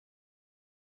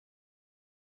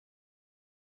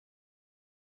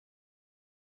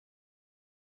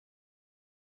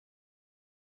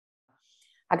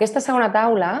Aquesta segona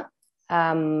taula,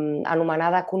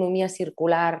 anomenada Economia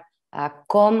circular,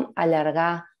 com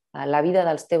allargar la vida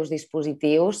dels teus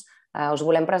dispositius, us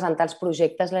volem presentar els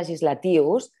projectes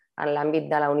legislatius en l'àmbit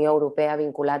de la Unió Europea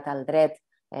vinculat al dret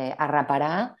a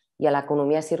reparar i a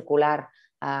l'economia circular.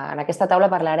 En aquesta taula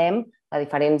parlarem de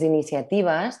diferents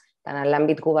iniciatives, tant en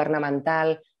l'àmbit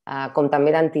governamental com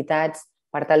també d'entitats,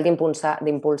 per tal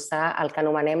d'impulsar el que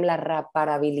anomenem la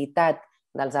reparabilitat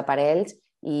dels aparells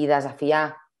i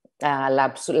desafiar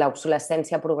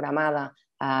l'obsolescència programada.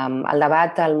 El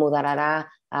debat el moderarà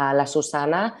la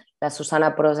Susana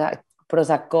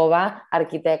Prozakova,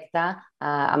 arquitecta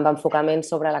amb enfocament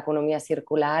sobre l'economia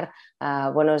circular.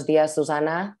 Buenos días,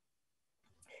 Susana.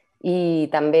 Y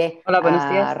también hola, buenos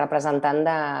días. Representant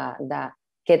de...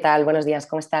 ¿Qué tal? Buenos días,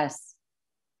 ¿cómo estás?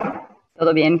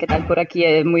 Todo bien, ¿qué tal por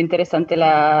aquí? Muy interesante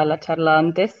la charla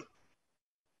antes.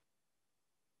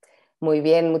 Muy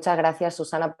bien, muchas gracias,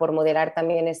 Susana, por moderar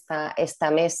también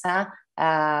esta mesa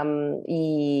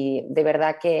y de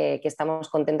verdad que estamos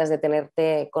contentas de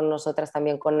tenerte con nosotras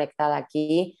también conectada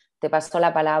aquí. Te paso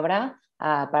la palabra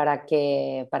para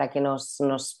que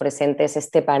nos presentes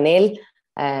este panel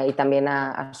y también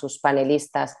a sus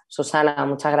panelistas. Susana,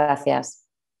 muchas gracias.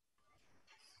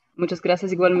 Muchas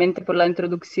gracias igualmente por la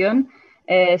introducción.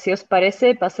 Si os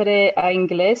parece, pasaré a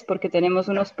inglés porque tenemos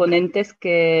unos ponentes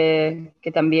que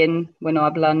también, bueno,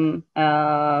 hablan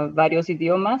varios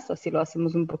idiomas, así lo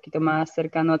hacemos un poquito más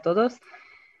cercano a todos.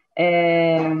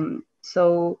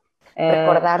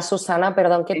 Recordar, Susana,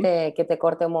 perdón que te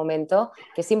corte un momento,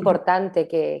 que es importante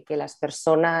que las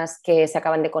personas que se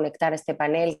acaban de conectar a este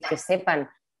panel, que sepan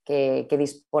que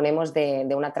disponemos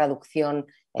de una traducción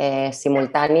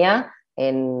simultánea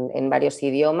en varios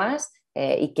idiomas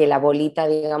y que la bolita,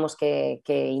 digamos, que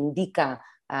indica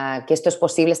que esto es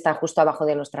posible está justo abajo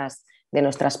de nuestras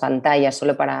pantallas,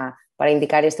 solo para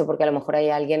indicar esto, porque a lo mejor hay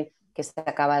alguien que se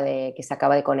acaba de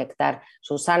conectar.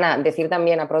 Susana, decir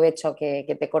también, aprovecho que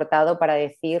te he cortado para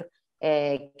decir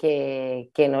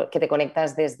que te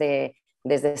conectas desde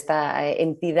esta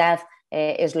entidad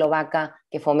eslovaca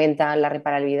que fomenta la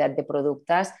reparabilidad de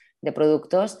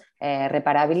productos,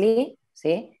 Reparabili,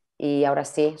 ¿sí? Y ahora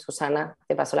sí, Susana,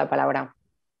 te paso la palabra.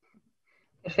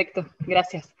 Perfecto,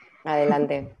 gracias.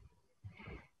 Adelante.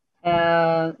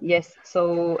 Yes,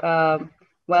 so,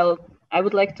 well, I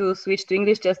would like to switch to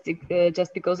English just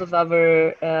because of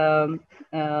our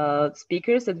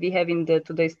speakers that we have in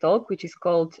today's talk, which is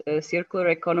called Circular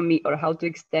Economy or How to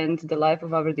Extend the Life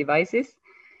of Our Devices.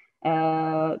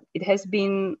 It has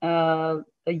been a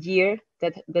year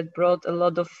that brought a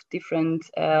lot of different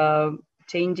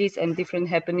changes and different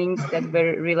happenings that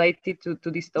were related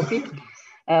to this topic.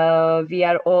 We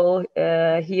are all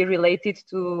here related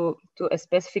to a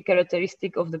specific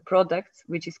characteristic of the product,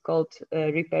 which is called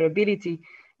repairability,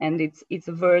 and it's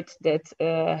a word that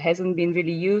hasn't been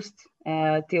really used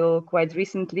till quite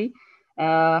recently.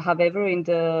 However, in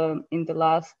the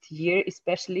last year,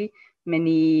 especially,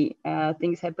 many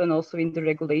things happen also in the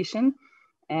regulation.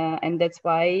 And that's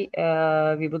why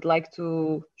we would like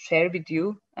to share with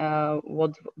you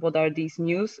what are these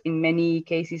news. In many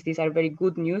cases, these are very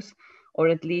good news, or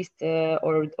at least,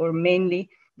 or mainly,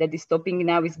 that this topic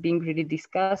now is being really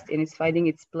discussed and it's finding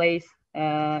its place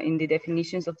in the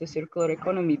definitions of the circular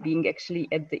economy, being actually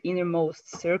at the innermost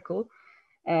circle,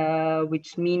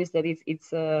 which means that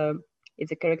it's a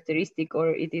characteristic,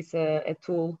 or it is a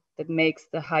tool that makes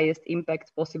the highest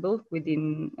impact possible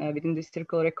within the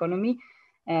circular economy.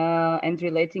 And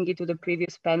relating it to the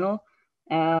previous panel,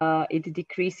 it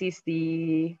decreases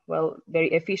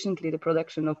very efficiently the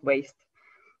production of waste.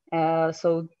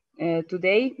 So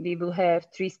today we will have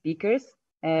three speakers: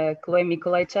 Chloe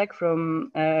Mikolajczak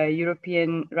from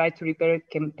European Right to Repair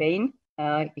campaign.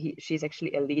 She's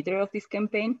actually a leader of this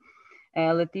campaign.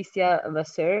 Laetitia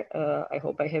Vasseur, I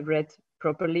hope I have read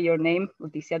properly your name,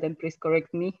 Laetitia, then please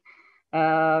correct me,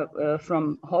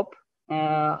 from HOP,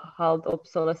 Halt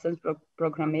Obsolescence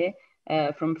Programme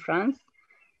from France.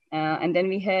 And then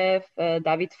we have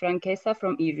David Franquesa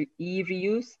from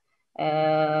e-Reuse,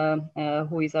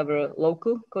 who is our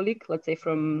local colleague, let's say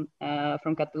from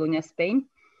Catalonia, Spain.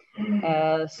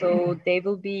 So they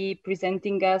will be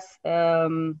presenting us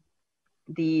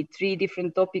the three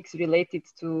different topics related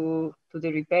to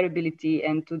the repairability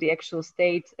and to the actual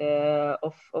state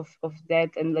of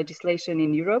that and legislation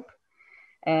in Europe.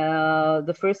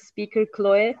 The first speaker,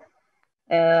 Chloe,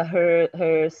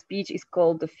 her speech is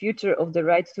called "The Future of the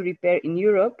Right to Repair in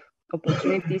Europe,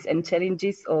 Opportunities and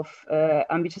Challenges of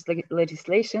Ambitious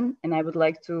Legislation." And I would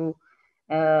like to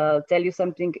tell you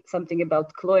something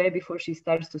about Chloe before she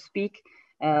starts to speak.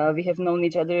 We have known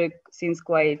each other since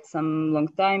quite some long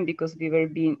time because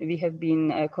we have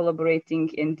been collaborating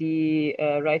in the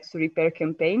Right to Repair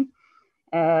campaign.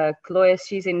 Chloe,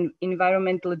 she's an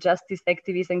environmental justice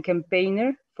activist and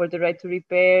campaigner for the Right to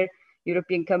Repair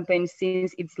European campaign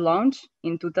since its launch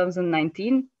in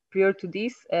 2019. Prior to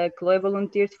this, Chloe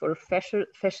volunteered for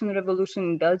Fashion Revolution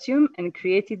in Belgium and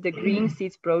created the Green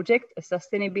Seeds Project, a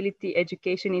sustainability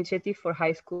education initiative for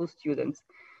high school students.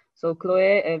 So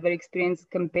Chloe, a very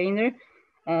experienced campaigner,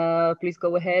 please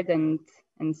go ahead and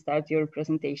start your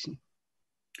presentation.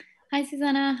 Hi,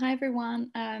 Susanna. Hi,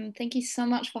 everyone. Thank you so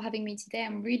much for having me today.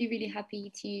 I'm really, really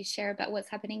happy to share about what's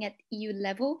happening at EU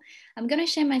level. I'm going to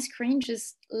share my screen.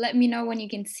 Just let me know when you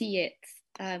can see it,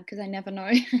 because I never know.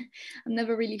 I'm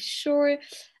never really sure.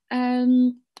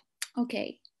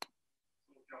 Okay.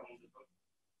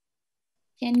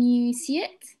 Can you see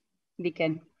it? We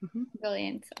can. Mm-hmm.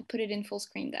 Brilliant. I'll put it in full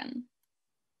screen then.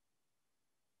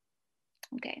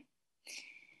 Okay.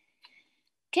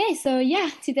 Okay, so yeah,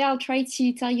 today I'll try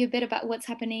to tell you a bit about what's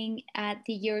happening at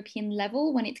the European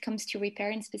level when it comes to repair,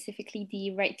 and specifically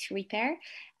the right to repair.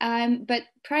 But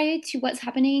prior to what's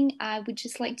happening, I would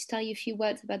just like to tell you a few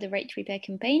words about the Right to Repair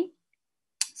campaign.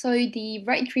 So the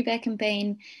Right to Repair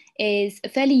campaign is a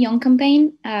fairly young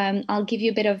campaign. I'll give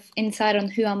you a bit of insight on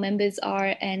who our members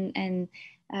are and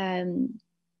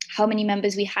how many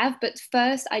members we have. But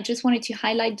first, I just wanted to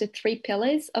highlight the 3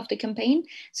 pillars of the campaign.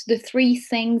 So the 3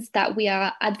 things that we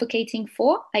are advocating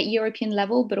for at European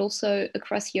level, but also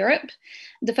across Europe.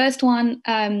 The first one,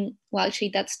 well,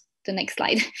 actually, that's the next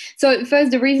slide. So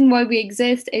first, the reason why we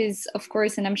exist is, of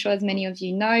course, and I'm sure as many of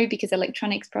you know, because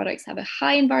electronics products have a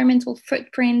high environmental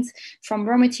footprint, from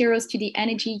raw materials to the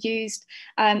energy used.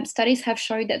 Studies have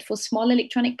shown that for small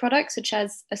electronic products, such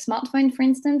as a smartphone, for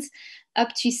instance,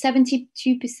 up to 72%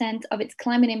 of its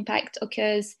climate impact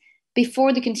occurs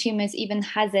before the consumers even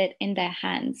has it in their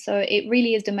hands. So it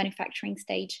really is the manufacturing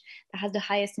stage that has the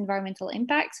highest environmental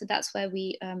impact. So that's where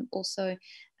we also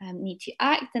need to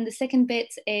act. And the second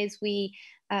bit is we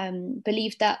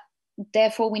believe that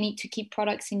therefore we need to keep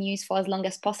products in use for as long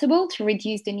as possible to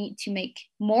reduce the need to make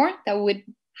more that would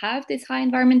have this high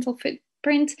environmental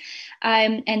footprint.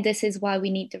 And this is why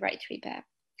we need the right to repair,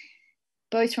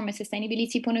 both from a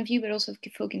sustainability point of view, but also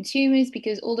for consumers,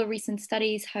 because all the recent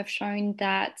studies have shown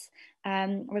that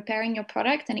repairing your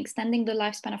product and extending the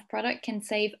lifespan of product can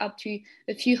save up to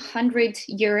a few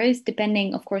 €100,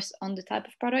 depending, of course, on the type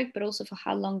of product, but also for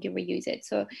how long you reuse it.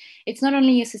 So it's not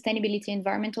only a sustainability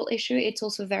environmental issue, it's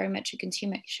also very much a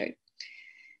consumer issue.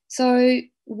 So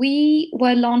we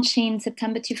were launched in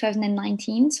September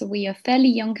 2019, so we are a fairly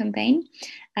young campaign,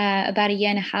 about a year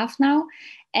and a half now.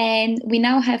 And we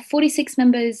now have 46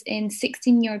 members in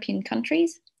 16 European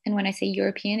countries. And when I say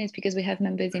European, it's because we have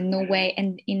members in Norway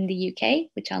and in the UK,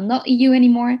 which are not EU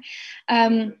anymore.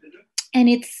 And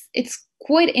it's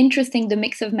quite interesting, the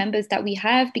mix of members that we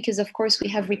have, because of course we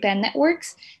have repair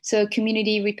networks, so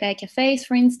community repair cafes,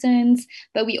 for instance,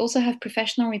 but we also have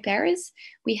professional repairers.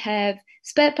 We have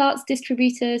spare parts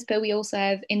distributors, but we also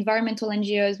have environmental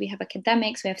NGOs. We have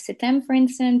academics. We have CETEM, for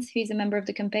instance, who's a member of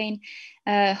the campaign.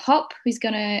 Hop,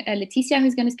 Leticia,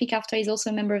 who's going to speak after, is also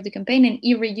a member of the campaign. And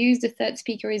eReuse, the third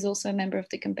speaker, is also a member of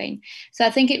the campaign. So I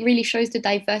think it really shows the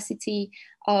diversity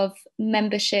of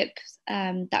membership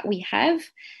that we have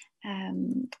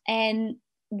and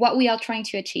what we are trying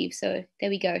to achieve. So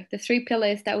there we go, the 3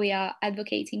 pillars that we are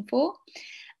advocating for.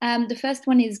 The first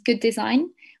one is good design.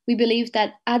 We believe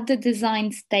that at the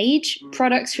design stage,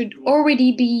 products should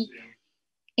already be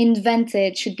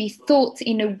invented, should be thought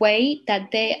in a way that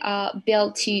they are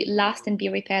built to last and be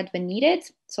repaired when needed.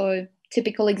 So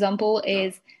typical example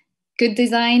is good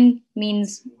design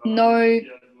means no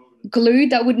glue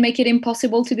that would make it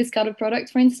impossible to discard a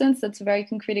product, for instance. That's a very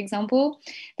concrete example.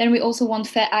 Then we also want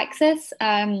fair access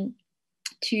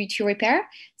to repair.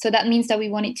 So that means that we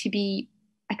want it to be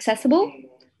accessible,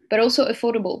 but also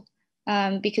affordable,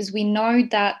 because we know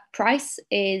that price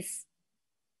is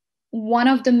one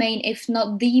of the main, if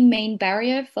not the main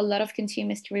barrier for a lot of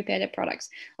consumers to repair their products.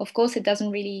 Of course, it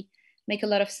doesn't really make a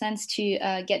lot of sense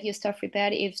to get your stuff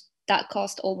repaired if that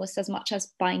costs almost as much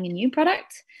as buying a new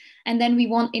product. And then we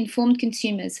want informed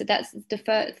consumers. So that's the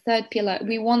third pillar.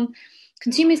 We want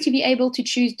consumers to be able to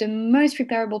choose the most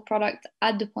repairable product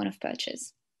at the point of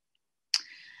purchase.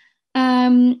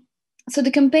 So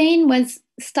the campaign was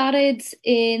started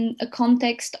in a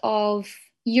context of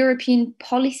European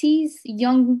policies,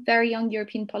 very young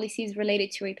European policies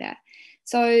related to repair.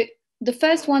 So the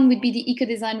first one would be the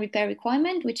eco-design repair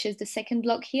requirement, which is the second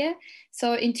block here.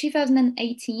 So in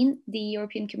 2018, the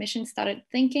European Commission started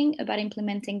thinking about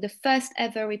implementing the first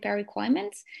ever repair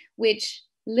requirements, which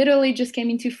literally just came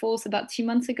into force about 2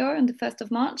 months ago on the 1st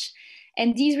of March.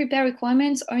 And these repair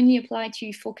requirements only apply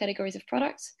to 4 categories of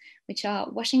products, which are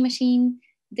washing machine,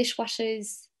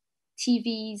 dishwashers,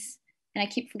 TVs, and I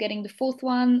keep forgetting the 4th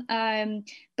one.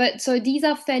 But so these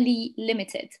are fairly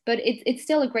limited, but it's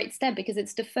still a great step because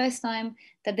it's the first time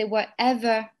that there were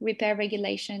ever repair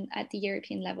regulation at the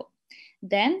European level.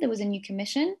 Then there was a new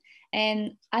commission,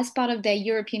 and as part of their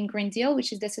European Green Deal,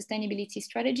 which is their sustainability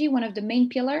strategy, one of the main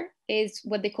pillars is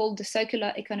what they call the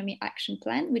Circular Economy Action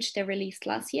Plan, which they released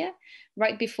last year,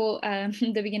 right before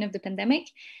the beginning of the pandemic.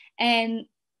 And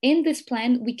in this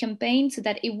plan, we campaigned so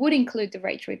that it would include the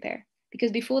right to repair,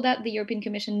 because before that, the European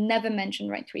Commission never mentioned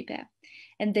right to repair.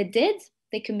 And they did,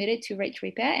 they committed to right to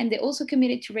repair, and they also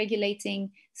committed to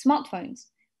regulating smartphones,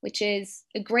 which is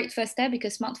a great first step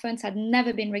because smartphones had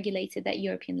never been regulated at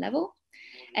European level.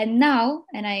 And now,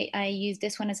 and I use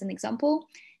this one as an example,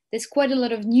 there's quite a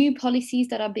lot of new policies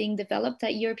that are being developed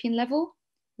at European level,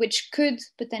 which could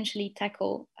potentially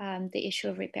tackle the issue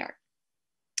of repair.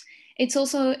 It's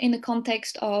also in the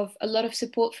context of a lot of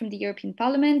support from the European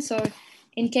Parliament. So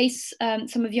in case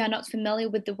some of you are not familiar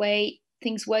with the way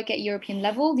things work at European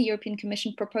level, the European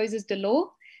Commission proposes the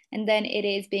law, and then it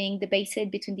is being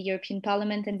debated between the European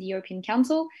Parliament and the European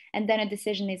Council, and then a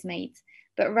decision is made.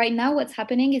 But right now what's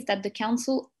happening is that the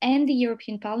Council and the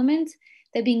European Parliament,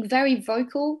 they're being very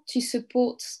vocal to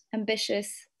support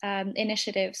ambitious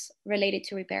initiatives related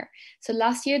to repair. So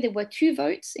last year there were 2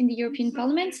 votes in the European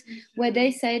Parliament where they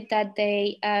said that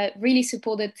they really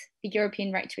supported the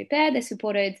European right to repair, they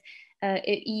supported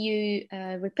EU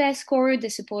repair score, they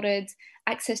supported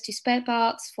access to spare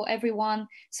parts for everyone.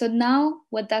 So now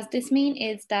what does this mean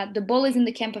is that the ball is in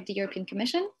the camp of the European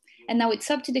Commission, and now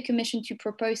it's up to the Commission to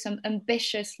propose some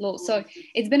ambitious laws. So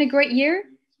it's been a great year,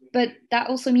 but that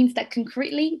also means that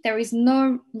concretely there is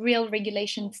no real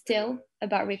regulation still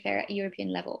about repair at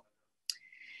European level.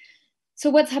 So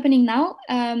what's happening now?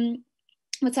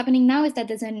 What's happening now is that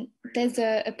there's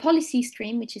a policy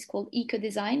stream which is called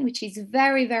eco-design, which is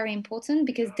very, very important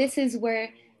because this is where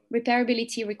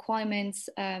repairability requirements,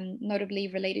 notably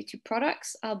related to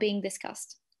products, are being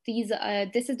discussed.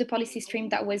 This is the policy stream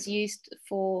that was used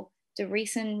for the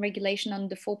recent regulation on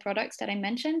the 4 products that I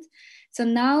mentioned. So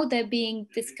now they're being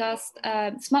discussed,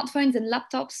 smartphones and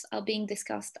laptops are being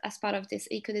discussed as part of this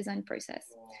eco-design process,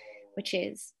 which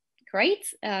is great.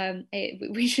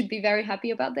 We should be very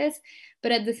happy about this.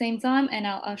 But at the same time, and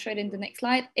I'll show it in the next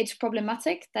slide, it's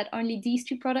problematic that only these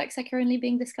 2 products are currently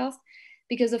being discussed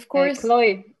because of course...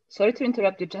 Chloe, sorry to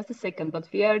interrupt you just a second, but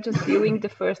we are just viewing the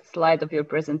first slide of your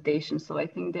presentation. So I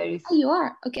think there is... Oh, you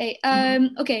are? Okay.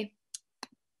 Okay.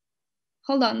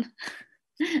 Hold on.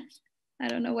 I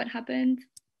don't know what happened.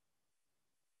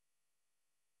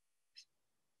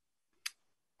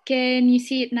 Can you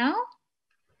see it now?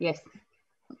 Yes.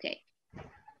 Okay.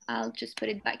 I'll just put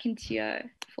it back into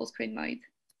full screen mode.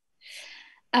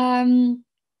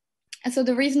 So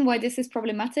the reason why this is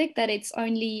problematic, that it's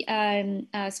only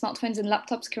smartphones and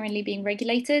laptops currently being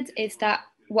regulated, is that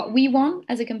what we want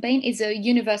as a campaign is a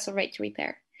universal right to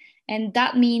repair. And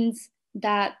that means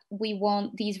that we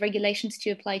want these regulations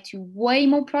to apply to way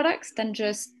more products than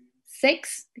just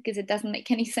 6, because it doesn't make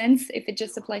any sense if it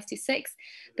just applies to 6,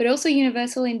 but also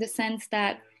universal in the sense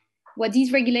that what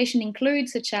these regulations include,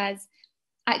 such as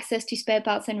access to spare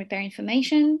parts and repair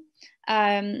information,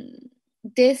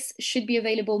 this should be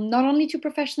available not only to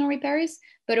professional repairers,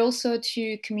 but also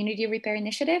to community repair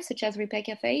initiatives, such as repair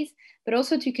cafes, but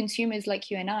also to consumers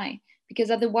like you and I,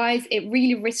 because otherwise it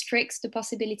really restricts the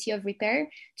possibility of repair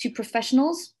to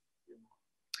professionals.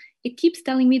 It keeps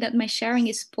telling me that my sharing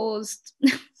is paused.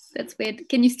 That's weird.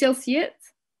 Can you still see it?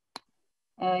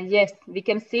 Yes, we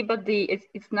can see, but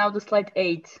it's now the slide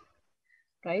 8,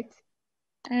 right?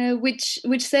 Which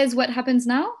says what happens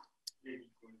now?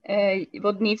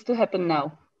 What needs to happen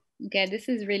now? Okay, this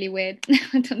is really weird.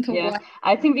 I don't know why.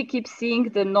 I think we keep seeing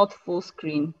the not full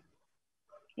screen.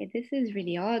 Okay, this is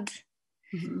really odd.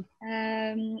 Mm-hmm.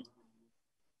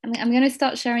 I'm going to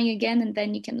start sharing again and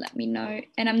then you can let me know.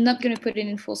 And I'm not going to put it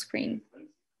in full screen.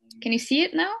 Can you see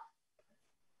it now?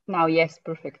 Now, yes,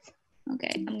 perfect.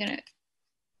 Okay, I'm going to...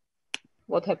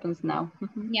 What happens now?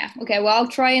 Yeah, okay, well, I'll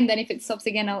try, and then if it stops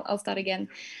again, I'll start again.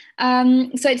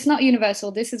 So it's not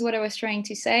universal. This is what I was trying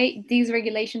to say. These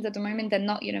regulations at the moment, they're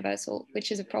not universal,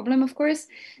 which is a problem, of course.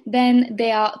 Then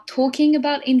they are talking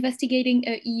about investigating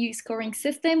a EU scoring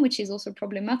system, which is also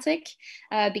problematic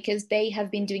because they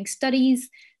have been doing studies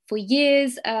for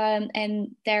years.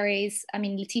 And there is, I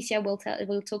mean, Laetitia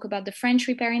will talk about the French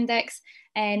repair index.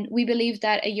 And we believe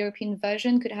that a European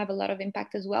version could have a lot of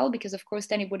impact as well, because of course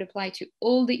then it would apply to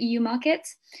all the EU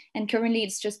markets. And currently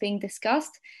it's just being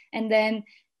discussed. And then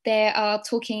They are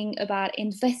talking about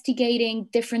investigating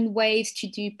different ways to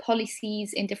do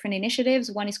policies in different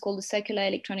initiatives. One is called the Circular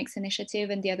Electronics Initiative,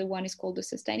 and the other one is called the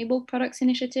Sustainable Products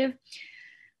Initiative,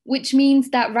 which means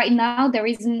that right now there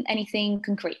isn't anything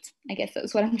concrete. I guess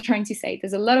that's what I'm trying to say.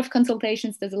 There's a lot of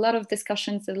consultations, there's a lot of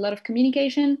discussions, there's a lot of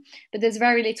communication, but there's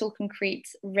very little concrete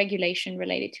regulation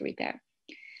related to repair.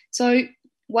 So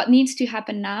what needs to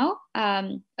happen now,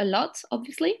 a lot,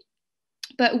 obviously,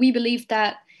 but we believe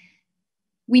that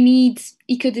we need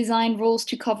eco-design rules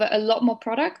to cover a lot more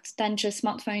products than just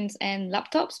smartphones and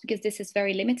laptops, because this is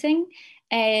very limiting.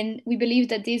 And we believe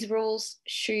that these rules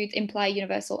should imply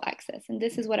universal access. And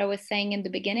this is what I was saying in the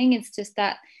beginning. It's just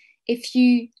that if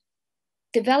you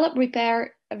develop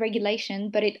repair regulation,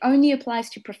 but it only applies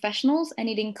to professionals, and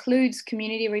it includes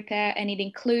community repair, and it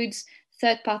includes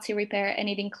third-party repair, and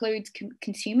it includes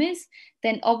consumers,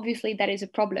 then obviously that is a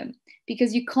problem,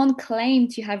 because you can't claim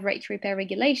to have right to repair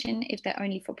regulation if they're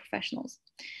only for professionals.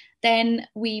 Then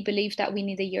we believe that we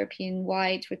need a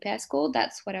European-wide repair score.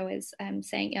 That's what I was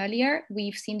saying earlier.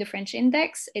 We've seen the French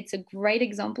index. It's a great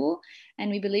example, and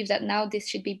we believe that now this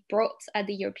should be brought at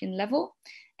the European level,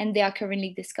 and they are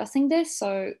currently discussing this.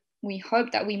 So we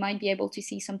hope that we might be able to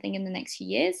see something in the next few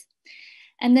years.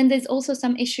 And then there's also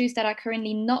some issues that are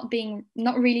currently not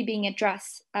really being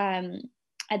addressed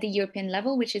at the European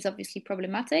level, which is obviously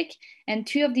problematic. And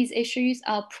two of these issues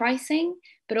are pricing,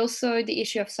 but also the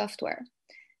issue of software.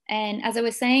 And as I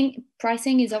was saying,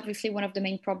 pricing is obviously one of the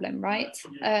main problems, right?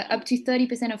 Up to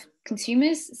 30% of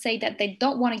consumers say that they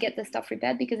don't want to get their stuff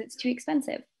repaired because it's too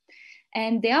expensive.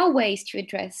 And there are ways to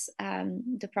address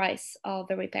the price of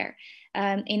the repair.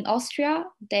 In Austria,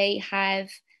 they have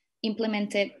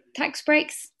implemented tax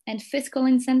breaks and fiscal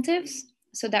incentives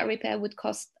so that repair would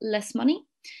cost less money.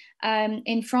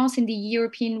 In France, in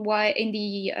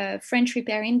the French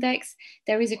repair index,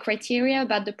 there is a criteria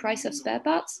about the price of spare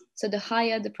parts. So the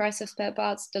higher the price of spare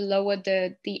parts, the lower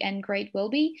the end grade will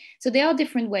be. So there are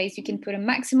different ways. You can put a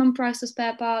maximum price of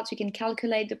spare parts. You can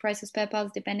calculate the price of spare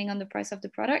parts depending on the price of the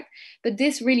product. But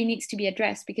this really needs to be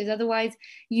addressed, because otherwise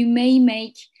you may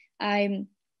make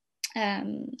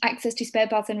access to spare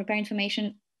parts and repair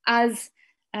information as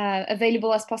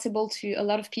available as possible to a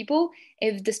lot of people.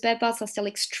 If the spare parts are still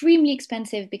extremely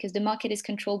expensive because the market is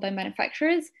controlled by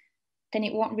manufacturers, then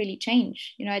it won't really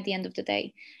change, at the end of the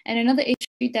day. And another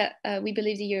issue that we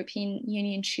believe the European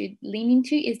Union should lean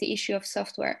into is the issue of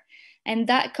software. And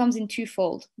that comes in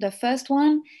twofold. The first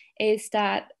one is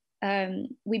that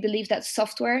we believe that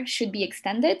software should be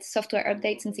extended, software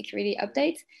updates and security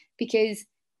updates, because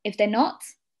if they're not,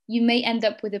 you may end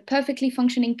up with a perfectly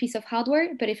functioning piece of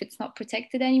hardware, but if it's not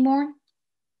protected anymore,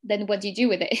 then what do you do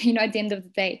with it, at the end of the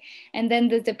day? And then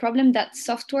there's the problem that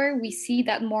software, we see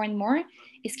that more and more,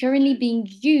 is currently being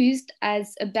used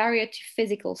as a barrier to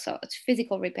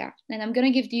physical repair. And I'm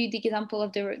going to give you the example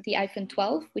of the iPhone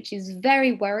 12, which is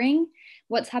very worrying.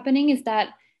 What's happening is that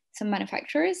some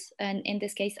manufacturers, and in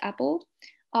this case Apple,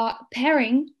 are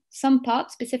pairing some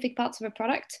parts, specific parts of a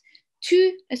product,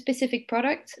 to a specific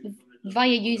product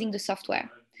via using the software.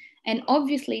 And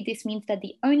obviously this means that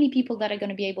the only people that are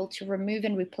going to be able to remove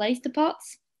and replace the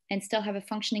parts and still have a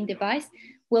functioning device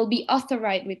will be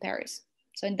authorized repairers.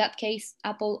 So in that case,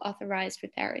 Apple authorized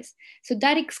repairers. So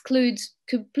that excludes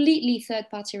completely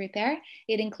third-party repair.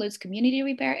 It includes community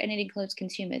repair, and it includes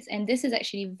consumers. And this is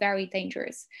actually very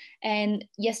dangerous. And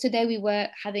yesterday we were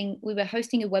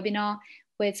hosting a webinar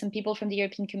with some people from the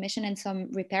European Commission and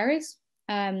some repairers.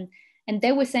 And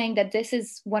they were saying that this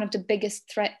is one of the biggest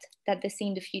threats that they see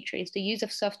in the future, is the use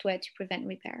of software to prevent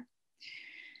repair.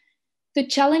 The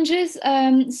challenges,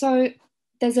 so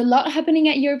there's a lot happening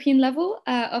at European level,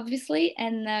 obviously,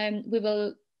 and we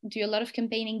will do a lot of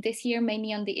campaigning this year,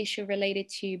 mainly on the issue related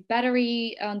to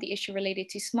battery, on the issue related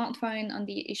to smartphone, on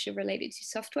the issue related to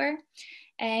software.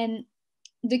 And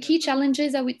the key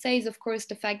challenges, I would say, is of course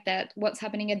the fact that what's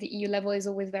happening at the EU level is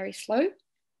always very slow.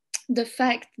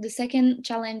 The second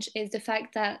challenge is the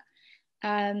fact that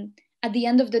at the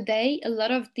end of the day, a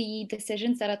lot of the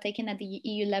decisions that are taken at the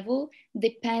EU level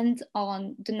depend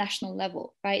on the national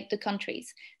level, right? The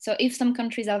countries. So if some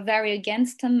countries are very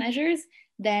against some measures,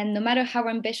 then no matter how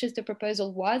ambitious the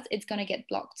proposal was, it's going to get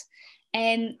blocked.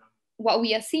 And what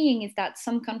we are seeing is that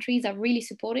some countries are really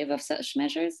supportive of such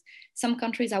measures. Some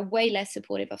countries are way less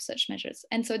supportive of such measures.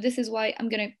 And so this is why I'm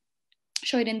going to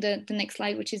show it in the next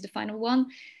slide, which is the final one.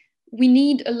 We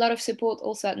need a lot of support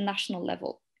also at national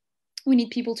level. We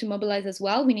need people to mobilize as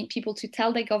well. We need people to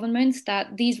tell their governments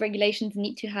that these regulations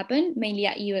need to happen, mainly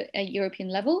at European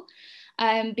level.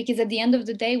 Because at the end of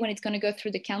the day, when it's going to go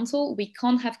through the council, we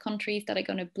can't have countries that are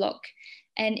going to block.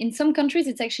 And in some countries,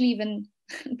 it's actually even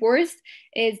worst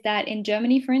is that in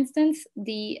Germany, for instance,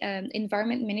 the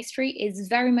Environment Ministry is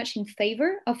very much in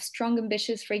favor of strong,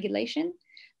 ambitious regulation.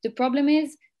 The problem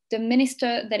is the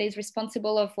minister that is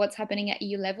responsible of what's happening at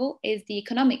EU level is the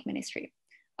Economic Ministry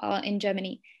in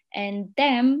Germany. And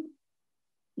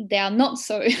they are not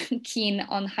so keen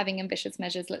on having ambitious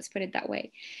measures, let's put it that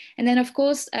way. And then, of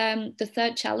course, the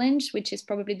third challenge, which is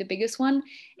probably the biggest one,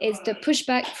 is the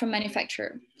pushback from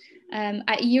manufacturer.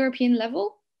 At European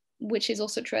level, which is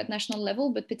also true at national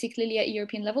level, but particularly at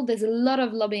European level, there's a lot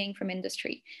of lobbying from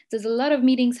industry. There's a lot of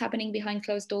meetings happening behind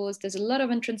closed doors. There's a lot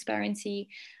of untransparency.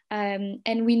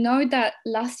 And we know that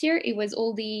last year it was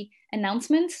all the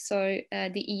announcements. So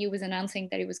the EU was announcing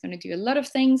that it was going to do a lot of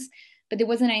things, but there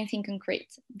wasn't anything concrete.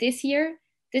 This year,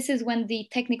 this is when the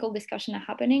technical discussion are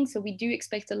happening. So we do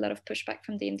expect a lot of pushback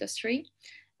from the industry,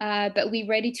 but we're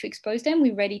ready to expose them.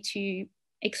 We're ready to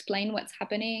explain what's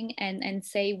happening and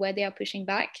say where they are pushing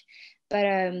back. But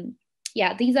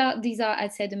yeah, these are,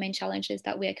 I'd say, the main challenges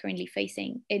that we are currently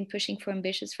facing in pushing for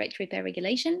ambitious right to repair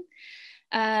regulation.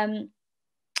 And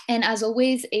as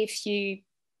always, if you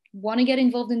want to get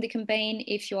involved in the campaign,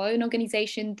 if you are an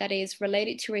organization that is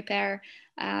related to repair,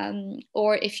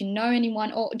 or if you know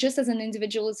anyone, or just as an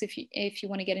individual, if you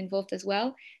want to get involved as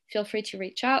well, feel free to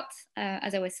reach out.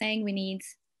 As I was saying, we need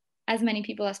as many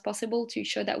people as possible to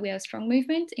show that we are a strong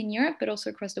movement in Europe, but also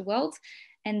across the world,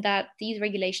 and that these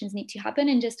regulations need to happen.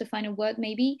 And just to find a word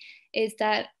maybe is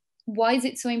that why is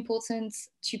it so important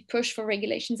to push for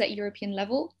regulations at European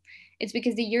level? It's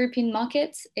because the European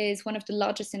market is one of the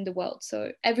largest in the world.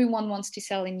 So everyone wants to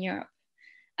sell in Europe.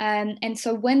 And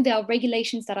so when there are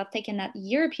regulations that are taken at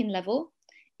European level,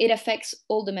 it affects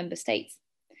all the member states.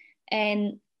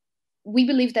 And we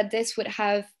believe that this would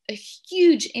have a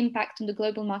huge impact on the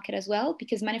global market as well,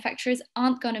 because manufacturers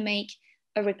aren't going to make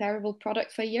a repairable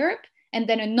product for Europe and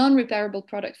then a non-repairable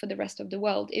product for the rest of the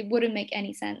world. It wouldn't make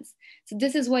any sense. So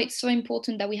this is why it's so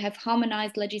important that we have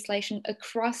harmonized legislation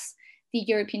across the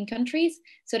European countries,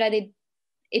 so that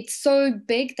it's so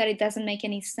big that it doesn't make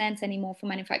any sense anymore for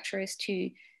manufacturers to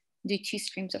do two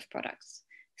streams of products.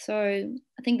 So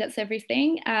I think that's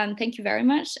everything. Thank you very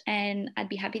much. And I'd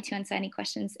be happy to answer any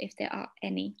questions if there are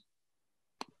any.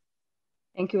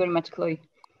 Thank you very much, Chloe.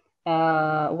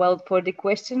 Well, for the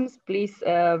questions, please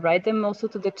write them also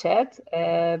to the chat,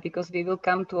 because we will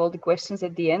come to all the questions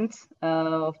at the end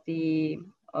of the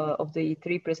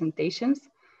three presentations.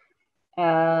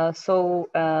 So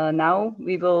now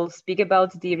we will speak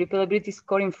about the repairability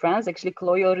score in France. Actually,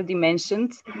 Chloe already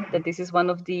mentioned that this is one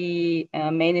of the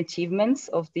main achievements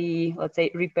of the, let's say,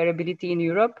 repairability in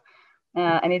Europe.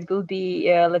 And it will be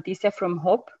Laetitia from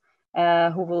HOP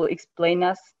who will explain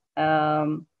us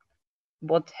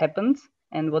what happened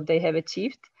and what they have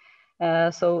achieved.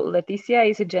 So Laetitia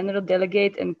is a general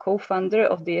delegate and co-founder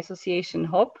of the association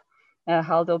HOP,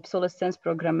 Halt de Obsolescence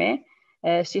Programmée.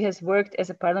 She has worked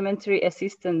as a parliamentary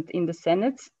assistant in the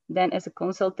Senate, then as a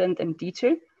consultant and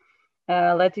teacher.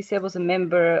 Laetitia was a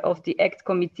member of the ACT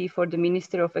Committee for the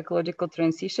Minister of Ecological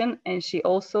Transition, and she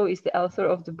also is the author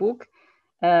of the book.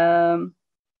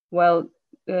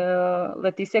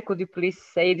 Laetitia, could you please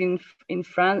say it in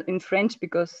French,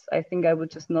 because I think I would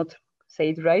just not say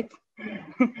it right.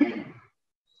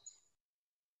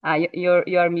 You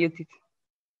are muted.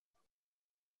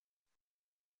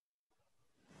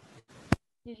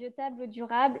 Du jetable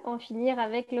durable, en finir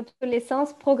avec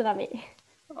l'obsolescence programmée.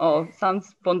 Oh,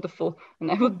 sounds wonderful.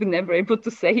 And I would be never able to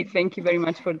say it. Thank you very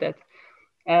much for that.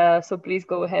 So please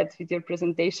go ahead with your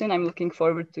presentation. I'm looking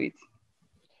forward to it.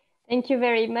 Thank you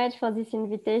very much for this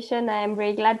invitation. I am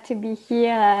very glad to be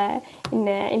here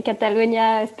in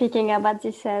Catalonia speaking about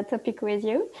this topic with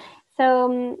you.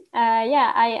 So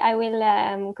yeah, I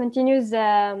will continue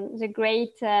the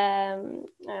great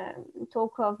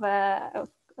talk of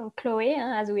Chloe,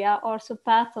 as we are also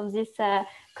part of this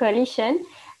coalition,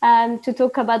 to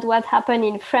talk about what happened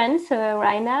in France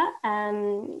right now.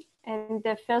 And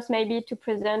first maybe to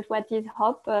present what is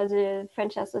HOP, the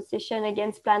French Association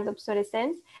Against Planned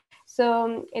Obsolescence.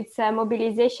 So it's a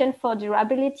mobilization for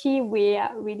durability. We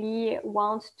really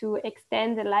want to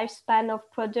extend the lifespan of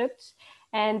products,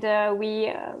 and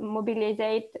we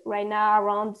mobilize right now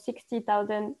around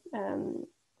 60,000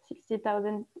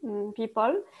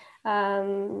 people.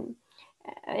 And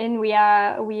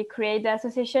we create the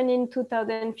association in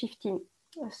 2015.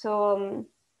 So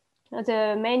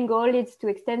the main goal is to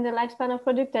extend the lifespan of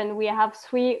product, and we have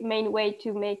three main ways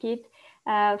to make it.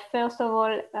 First of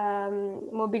all,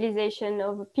 mobilization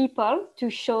of people to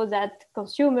show that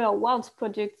consumer wants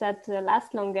products that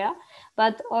last longer,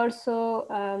 but also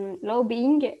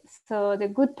lobbying. So the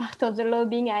good part of the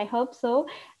lobbying, I hope so,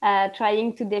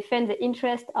 trying to defend the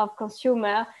interest of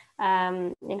consumer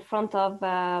in front of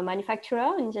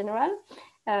manufacturer in general,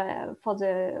 for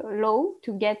the law,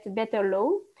 to get better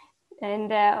law.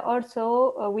 And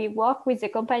also we work with the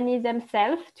companies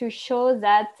themselves to show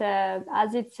that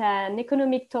as it's an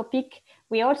economic topic,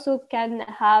 we also can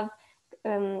have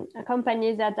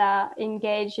companies that are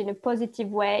engaged in a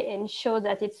positive way and show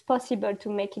that it's possible to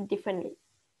make it differently.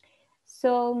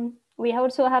 So we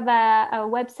also have a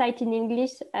website in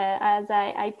English, as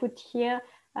I put here,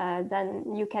 then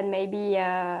you can maybe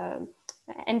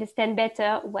understand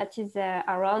better what is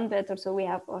around, but also we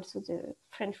have also the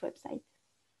French website.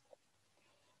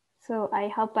 So I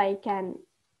hope I can,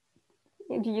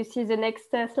 do you see the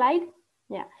next slide?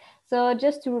 Yeah, so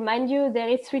just to remind you, there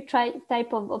is three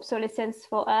type of obsolescence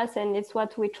for us, and it's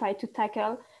what we try to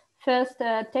tackle. First,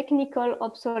 technical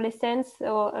obsolescence,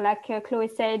 or like Chloe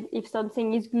said, if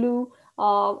something is glue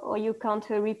or you can't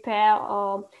repair,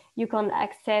 or you can't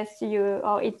access,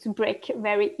 or it's break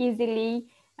very easily,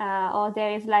 or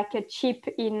there is like a chip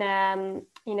in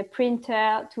a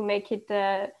printer to make it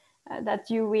that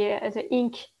the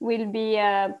ink will be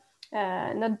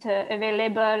not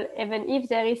available, even if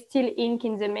there is still ink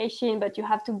in the machine, but you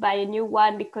have to buy a new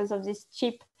one because of this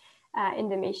chip in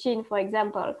the machine, for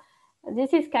example.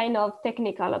 This is kind of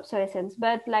technical obsolescence,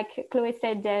 but like Chloe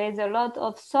said, there is a lot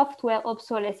of software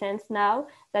obsolescence now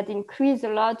that increase a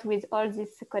lot with all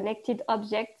these connected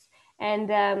objects.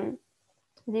 And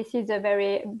this is a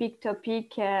very big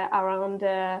topic around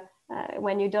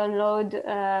when you download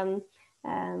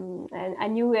a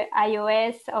new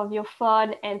iOS of your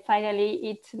phone, and finally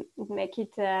it make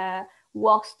it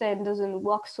worse and doesn't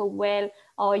work so well,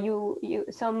 or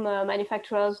some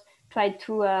manufacturers try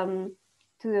to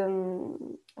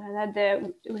that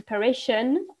the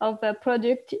reparation of a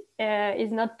product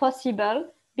is not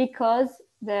possible because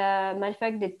the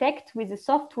manufacturer detect with the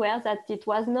software that it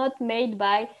was not made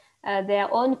by their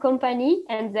own company,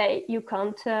 and you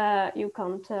can't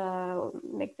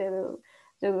make the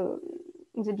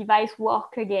device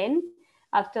work again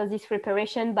after this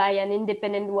reparation by an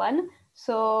independent one.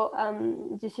 So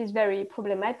this is very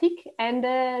problematic. And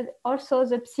also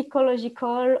the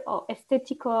psychological or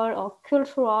aesthetical or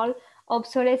cultural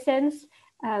obsolescence.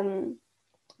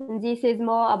 This is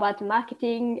more about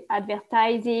marketing,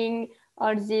 advertising,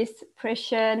 all this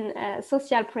pressure,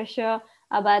 social pressure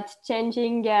about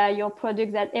changing your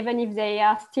products, that even if they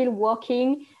are still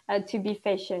working, to be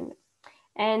fashion.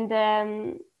 And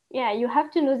yeah, you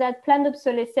have to know that planned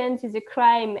obsolescence is a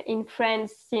crime in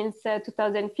France since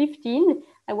 2015.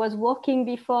 I was working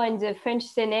before in the French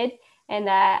Senate, and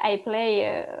I play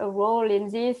a role in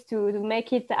this to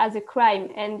make it as a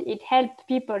crime. And it helped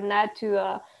people now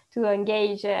to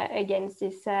engage against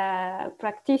this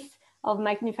practice of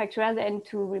manufacturers, and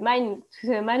to remind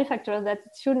the manufacturers that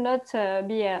it should not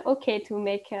be okay to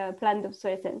make planned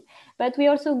obsolescence. But we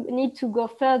also need to go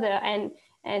further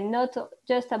and not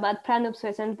just about planned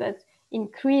obsolescence, but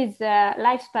increase the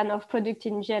lifespan of product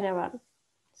in general.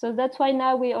 So that's why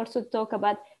now we also talk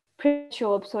about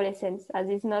premature obsolescence, as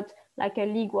it's not like a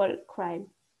legal crime.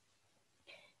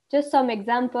 Just some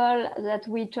example that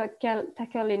we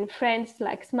tackle in France,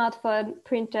 like smartphone,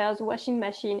 printers, washing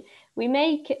machine. We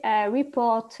make a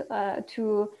report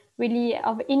to really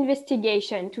of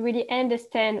investigation to really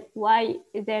understand why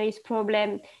there is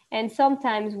problem. And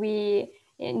sometimes we,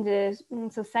 in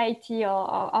society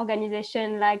or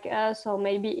organization like us, or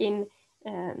maybe in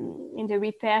the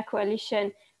repair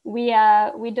coalition, we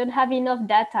don't have enough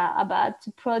data about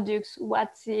products,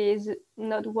 what is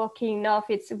not working enough.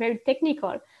 It's very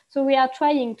technical. So we are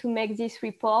trying to make this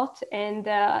report, and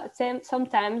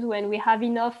sometimes when we have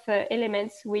enough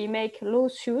elements, we make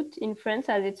lawsuit in France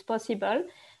as it's possible,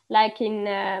 like in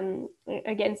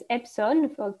against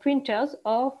Epson for printers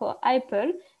or for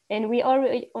Apple. And we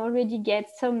already get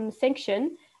some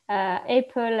sanction.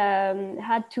 Apple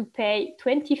had to pay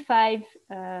 25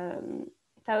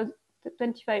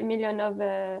 million of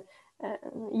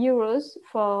euros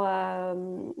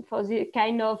for the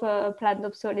kind of planned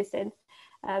obsolescence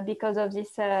because of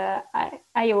this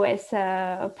iOS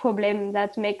problem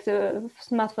that makes the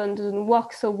smartphone doesn't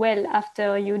work so well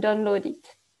after you download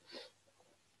it.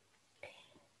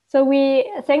 So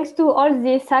thanks to all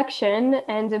this action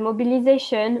and the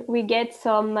mobilization, we get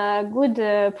some good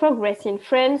progress in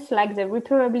France, like the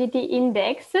repairability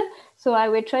index. So I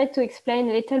will try to explain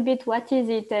a little bit what is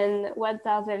it and what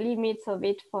are the limits of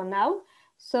it for now.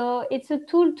 So it's a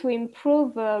tool to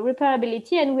improve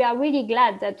repairability, and we are really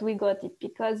glad that we got it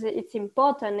because it's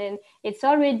important, and it's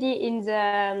already in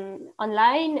the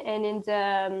online and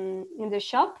in the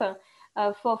shop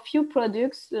for few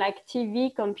products like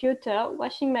TV, computer,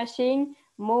 washing machine,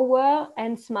 mower,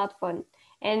 and smartphone.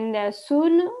 And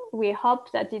soon we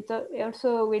hope that it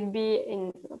also will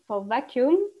be for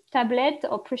vacuum, tablet,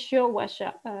 or pressure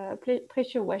washer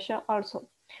also.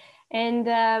 And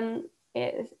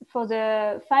for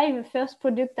the 5 first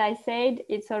products I said,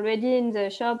 it's already in the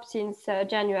shop since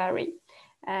January.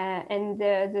 And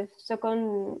the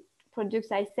second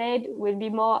products I said will be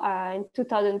more in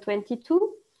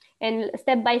 2022. And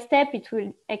step by step, it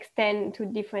will extend to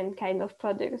different kind of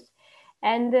products.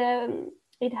 And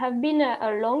it has been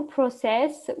a long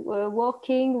process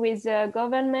working with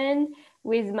government,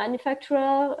 with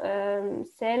manufacturer,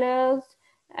 sellers,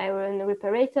 and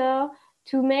reparator,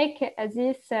 to make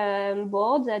this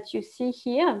board that you see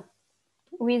here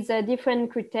with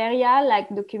different criteria like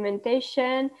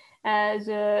documentation,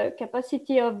 the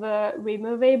capacity of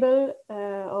removable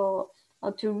or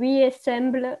to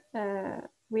reassemble,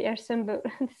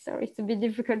 sorry, it's a bit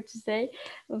difficult to say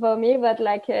for me, but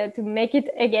like to make it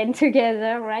again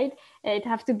together, right? It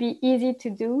has to be easy to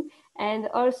do. And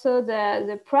also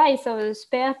the price of the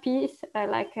spare piece,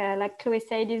 like Chloe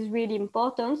said, is really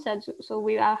important. So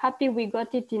we are happy we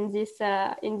got it in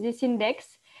this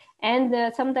index.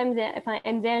 And sometimes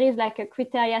there is like a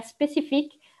criteria specific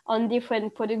on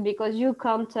different products because you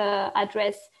can't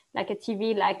address like a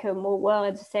TV, like a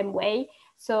mower the same way.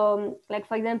 So like,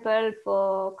 for example,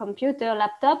 for computer,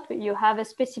 laptop, you have a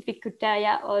specific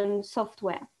criteria on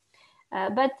software.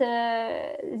 But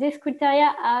these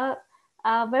criteria are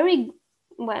very,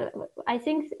 well, I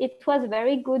think it was a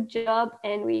very good job,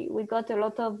 and we got a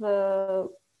lot of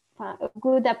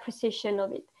good appreciation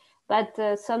of it. But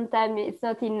sometimes it's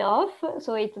not enough.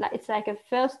 So it's like a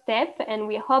first step, and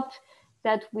we hope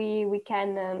that we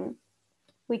can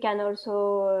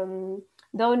also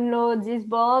download this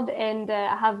board and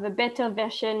have a better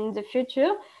version in the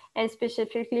future, and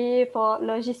specifically for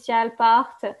logistical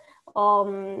part,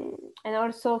 and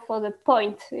also for the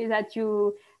point that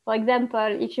you, for example,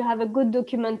 if you have a good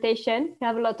documentation, you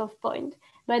have a lot of points.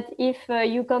 But if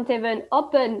you can't even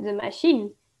open the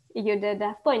machine, you don't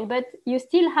have point, but you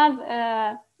still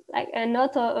have like a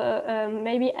note,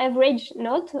 maybe average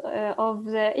note of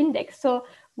the index. So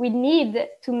we need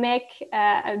to make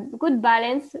a good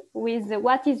balance with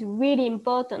what is really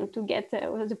important to get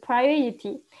the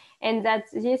priority, and that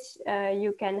this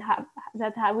you can have,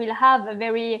 that will have a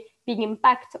very big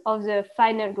impact of the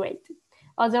final grade.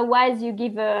 Otherwise, you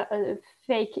give a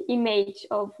fake image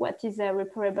of what is a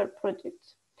repairable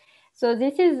product. So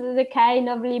this is the kind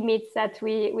of limits that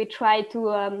we try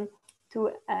to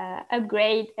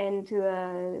upgrade and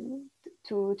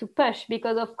to push,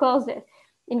 because of course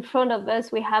in front of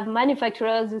us we have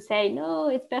manufacturers who say no,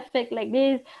 it's perfect like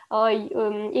this, or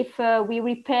if we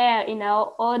repair in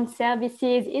our own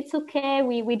services, it's okay,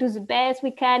 we do the best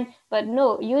we can. But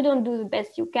no, you don't do the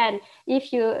best you can.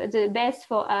 If you, the best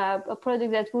for a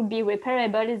product that would be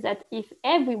repairable is that if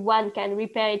everyone can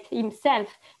repair it himself,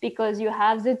 because you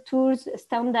have the tools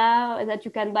standard that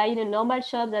you can buy in a normal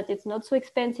shop, that it's not so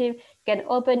expensive, can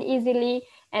open easily,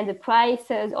 and the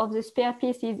price of the spare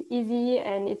piece is easy,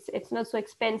 and it's not so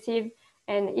expensive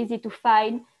and easy to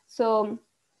find. So,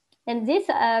 and this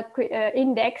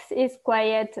index is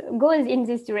goes in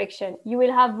this direction. You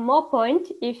will have more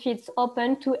points if it's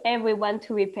open to everyone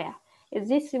to repair.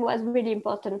 This was really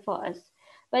important for us.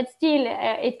 But still,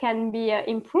 it can be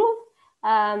improved,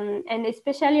 and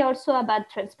especially also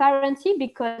about transparency,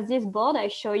 because this board I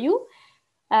show you,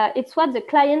 it's what the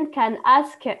client can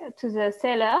ask to the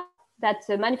seller, that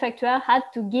the manufacturer had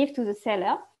to give to the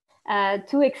seller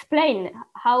to explain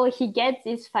how he gets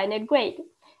this final grade.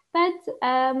 But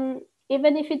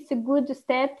even if it's a good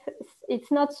step,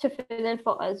 it's not sufficient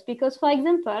for us, because, for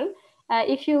example,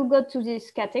 if you go to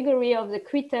this category of the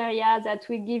criteria that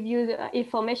will give you the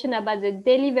information about the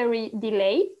delivery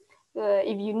delay,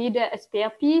 if you need a spare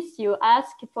piece, you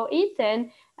ask for it, and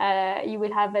you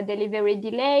will have a delivery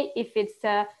delay. If it's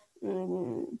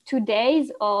 2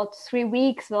 days or 3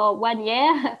 weeks or 1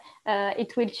 year,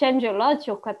 it will change a lot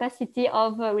your capacity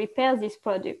of repair this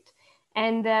product.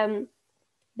 And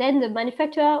then the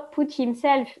manufacturer put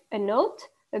himself a note,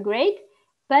 a grade,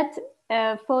 but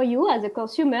for you as a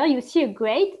consumer, you see a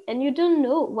grade and you don't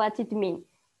know what it means.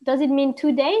 Does it mean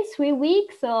 2 days, 3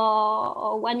 weeks,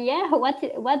 or 1 year?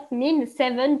 What means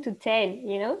 7 to 10,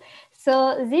 you know?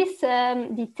 So this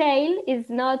detail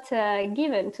is not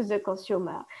given to the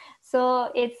consumer. So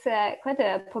it's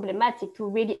quite problematic to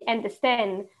really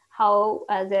understand how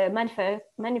the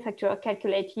manufacturer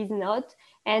calculates his note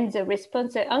and the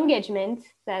response engagement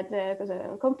that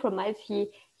the compromise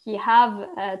he have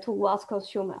towards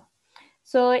consumer.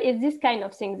 So it's this kind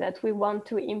of thing that we want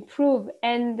to improve.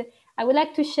 And I would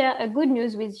like to share a good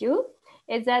news with you,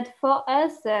 is that for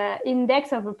us,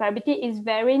 index of repairability is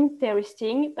very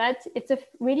interesting, but it's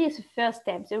really a first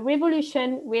step. The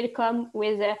revolution will come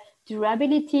with a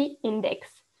durability index.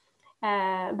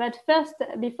 But first,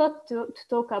 before to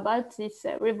talk about this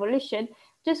revolution,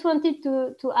 just wanted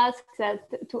to ask that,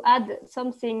 to add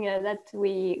something that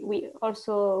we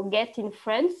also get in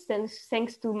France, and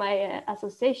thanks to my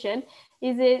association,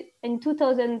 is in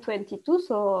 2022,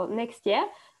 so next year,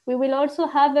 we will also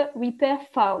have a repair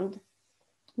fund.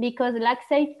 Because like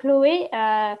said Chloe,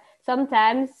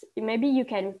 sometimes maybe you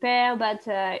can repair, but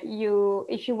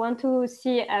if you want to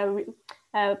see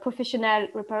a professional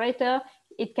reparator,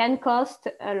 it can cost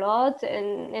a lot,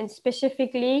 and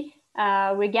specifically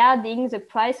regarding the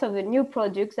price of the new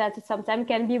products that sometimes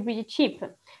can be really cheap.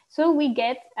 So we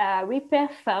get a repair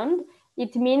fund.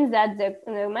 It means that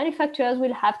the manufacturers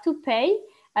will have to pay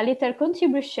a little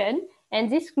contribution, and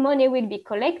this money will be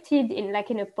collected in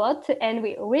a pot, and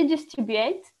we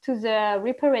redistribute to the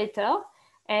reparator,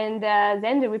 and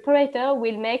then the reparator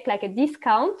will make like a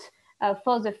discount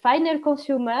for the final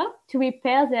consumer to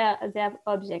repair their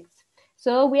objects.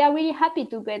 So we are really happy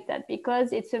to get that,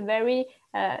 because it's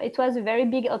it was a very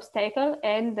big obstacle,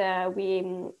 and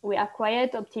we are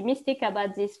quite optimistic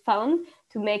about this fund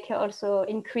to make also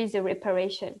increase the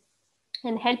reparation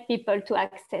and help people to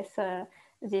access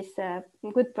these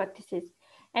good practices.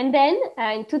 And then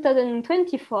in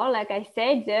 2024, like I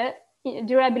said, the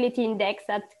durability index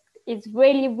that is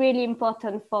really, really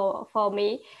important for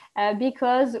me,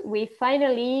 because we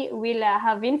finally will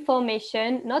have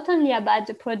information not only about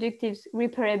the product is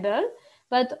repairable,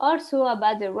 but also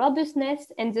about the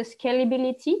robustness and the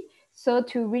scalability. So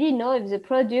to really know if the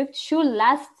product should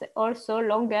last also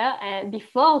longer,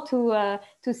 before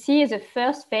to see the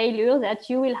first failure that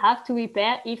you will have to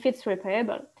repair if it's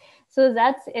repairable. So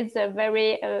it's a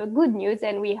very good news,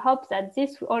 and we hope that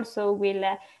this also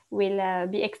will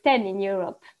be extended in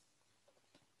Europe.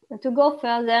 To go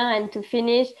further and to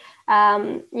finish,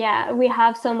 we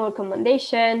have some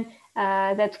recommendation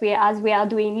that as we are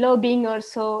doing lobbying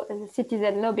also,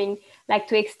 citizen lobbying, like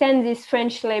to extend this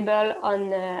French label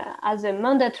on as a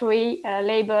mandatory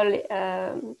label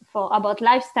for about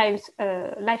lifestyles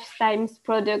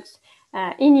products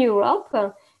in Europe,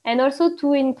 and also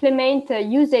to implement a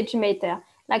usage meter.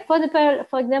 Like for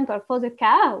example, for the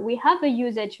car, we have a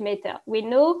usage meter. We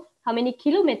know how many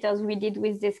kilometers we did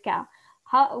with this car.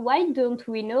 Why don't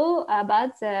we know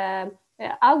about the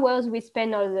hours we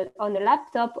spend on the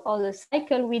laptop, or the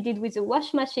cycle we did with the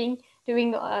wash machine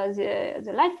during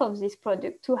the life of this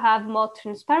product, to have more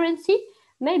transparency,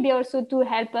 maybe also to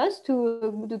help us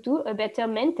to do a better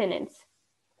maintenance.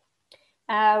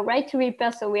 Right to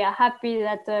repair, so we are happy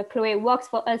that Chloe works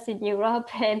for us in Europe,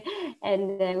 and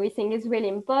we think it's really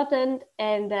important,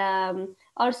 and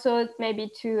also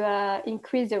maybe to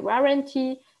increase the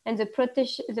warranty and the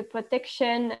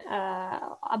protection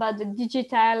about the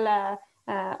digital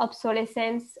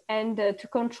obsolescence, and to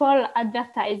control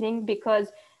advertising,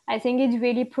 because I think it's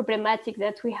really problematic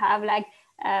that we have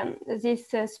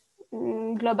this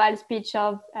global speech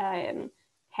of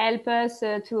help us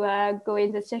to go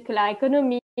in the circular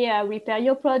economy, repair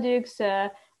your products,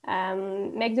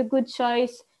 make the good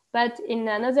choice. But in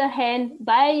another hand,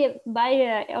 buy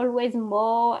always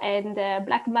more, and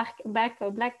Black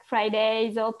Friday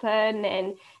is open,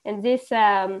 and this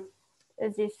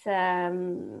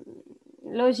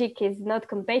logic is not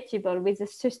compatible with a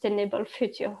sustainable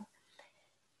future.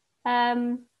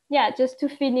 Just to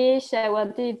finish, I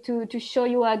wanted to show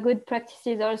you a good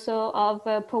practices also of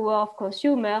power of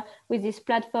consumer with this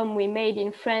platform we made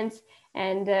in France,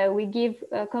 and we give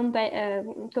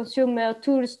consumer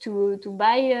tools to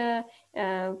buy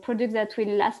products that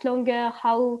will last longer,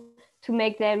 how to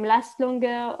make them last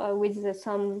longer with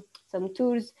some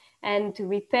tools, and to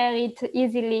repair it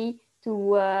easily,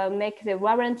 to make the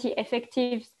warranty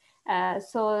effective.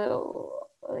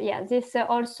 This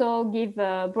also give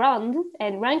brand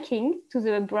and ranking to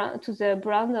the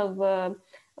brand of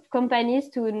companies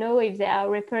to know if they are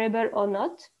repairable or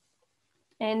not.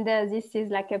 And this is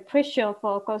like a pressure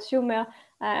for consumer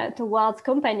towards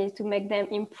companies to make them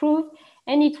improve.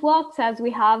 And it works, as we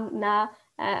have now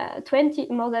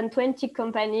more than 20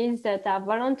 companies that are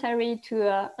voluntary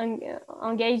to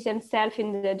engage themselves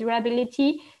in the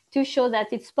durability, to show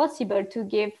that it's possible to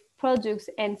give products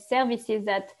and services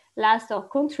that last or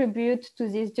contribute to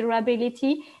this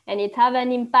durability. And it have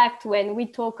an impact when we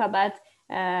talk about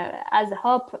as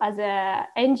HOP, as a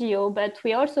NGO, but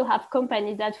we also have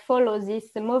companies that follow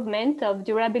this movement of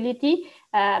durability.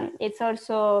 It's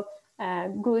also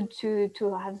good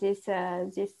to have this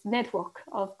network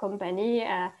of company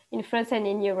in France and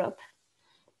in Europe.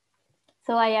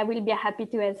 So I will be happy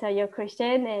to answer your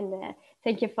question, and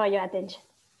thank you for your attention.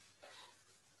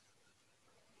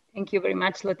 Thank you very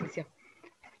much, Leticia.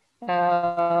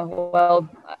 Well,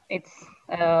 it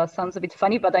sounds a bit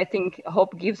funny, but I think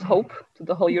hope gives hope to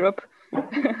the whole Europe.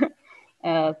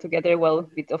 Together, well,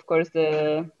 with of course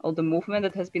all the movement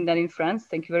that has been done in France.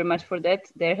 Thank you very much for that.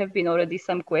 There have been already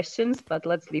some questions, but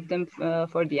let's leave them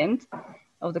for the end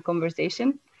of the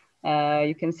conversation.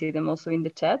 You can see them also in the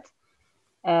chat.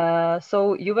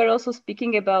 So you were also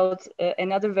speaking about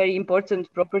another very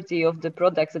important property of the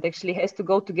products that actually has to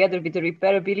go together with the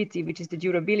repairability, which is the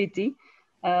durability,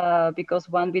 because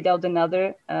one without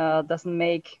another doesn't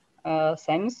make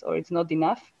sense, or it's not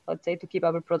enough, let's say, to keep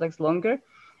our products longer.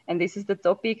 And this is the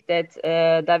topic that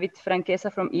David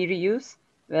Franquesa from eReuse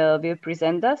will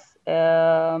present us.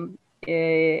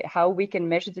 How we can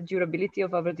measure the durability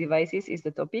of our devices is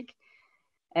the topic.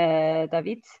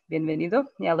 David,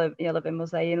 bienvenido. Ya lo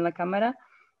vemos ahí en la cámara.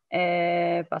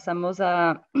 Pasamos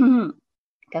a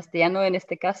castellano en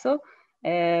este caso.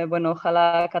 Bueno,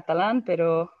 ojalá catalán,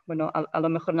 pero bueno, a lo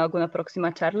mejor en alguna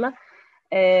próxima charla.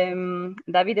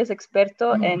 David es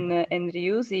experto en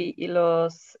reuse y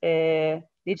los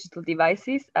digital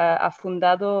devices. Ha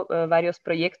fundado varios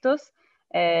proyectos.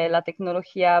 La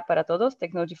tecnología para todos,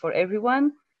 Technology for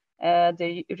Everyone,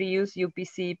 the Reuse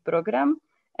UPC Program,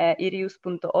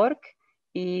 ereuse.org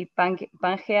y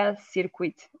Pangea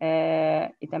Circuit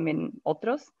y también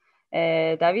otros.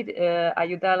 David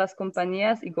ayuda a las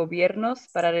compañías y gobiernos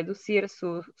para reducir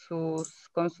su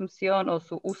consumición o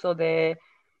su uso de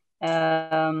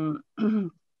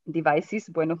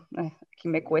devices. Bueno, aquí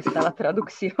me cuesta la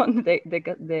traducción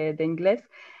de inglés.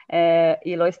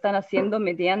 Y lo están haciendo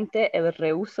mediante el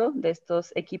reuso de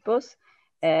estos equipos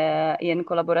y en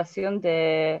colaboración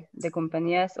de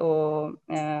compañías o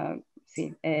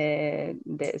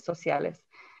sociales.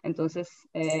 Entonces,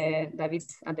 David,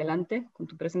 adelante con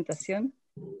tu presentación.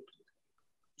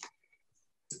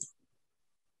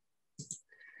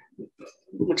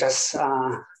 Muchas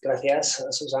gracias,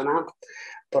 Susana,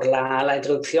 por la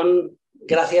introducción.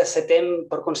 Gracias, SETEM,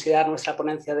 por considerar nuestra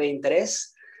ponencia de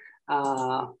interés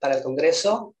para el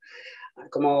Congreso.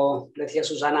 Como decía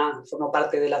Susana, formo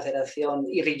parte de la Federación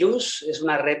eReuse, es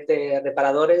una red de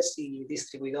reparadores y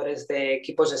distribuidores de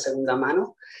equipos de segunda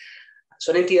mano.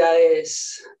 Son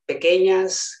entidades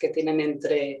pequeñas que tienen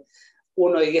entre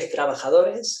 1 y 10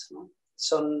 trabajadores, ¿no?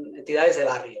 Son entidades de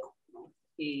barrio, ¿no?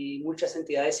 Y muchas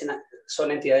entidades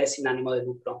son entidades sin ánimo de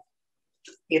lucro.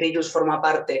 eReuse forma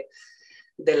parte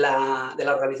de la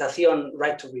organización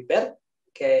Right to Repair,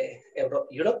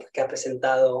 Europe, que ha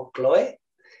presentado Chloe,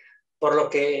 por lo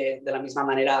que de la misma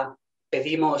manera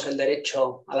pedimos el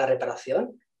derecho a la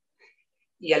reparación.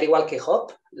 Y al igual que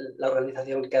HOP, la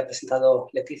organización que ha presentado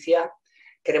Leticia,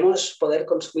 queremos poder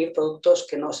consumir productos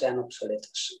que no sean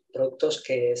obsoletos, productos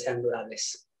que sean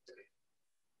durables.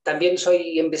 También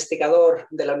soy investigador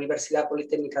de la Universidad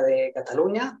Politécnica de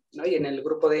Cataluña, ¿no? Y en el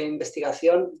grupo de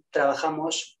investigación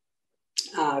trabajamos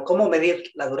cómo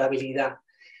medir la durabilidad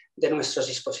de nuestros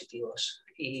dispositivos.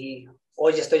 Y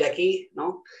hoy estoy aquí,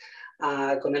 ¿no?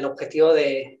 Con el objetivo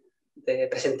de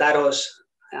presentaros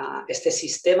este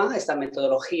sistema, esta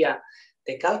metodología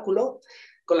de cálculo,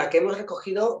 con la que hemos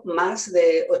recogido más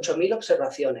de 8.000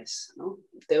 observaciones, ¿no?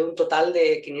 De un total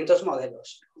de 500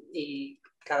 modelos. Y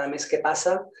cada mes que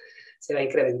pasa se va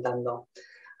incrementando.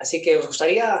 Así que os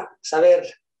gustaría saber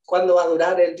cuándo va a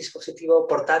durar el dispositivo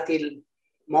portátil,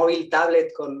 móvil,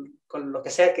 tablet, con lo que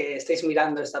sea que estéis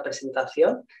mirando esta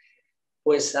presentación.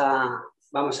 Pues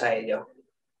vamos a ello.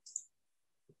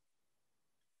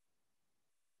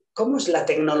 ¿Cómo es la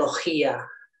tecnología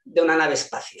de una nave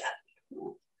espacial?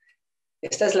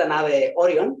 Esta es la nave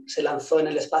Orion, se lanzó en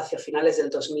el espacio a finales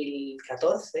del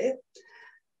 2014.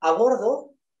 A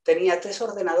bordo tenía 3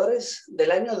 ordenadores del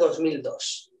año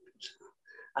 2002,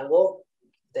 algo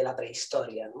de la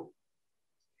prehistoria, ¿no?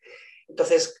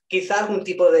 Entonces, quizá algún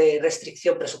tipo de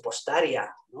restricción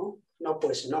presupuestaria, ¿no? No,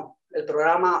 pues no. El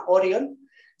programa Orion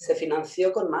se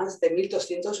financió con más de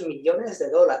 1.200 millones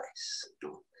de dólares,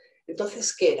 ¿no?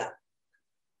 Entonces, ¿qué era?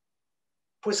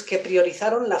 Pues que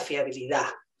priorizaron la fiabilidad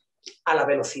a la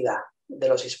velocidad de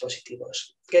los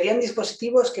dispositivos. Querían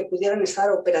dispositivos que pudieran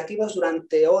estar operativos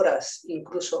durante horas,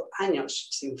 incluso años,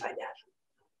 sin fallar.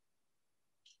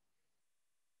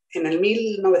 En el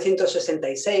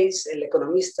 1966, el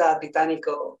economista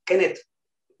británico Kenneth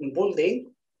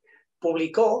Boulding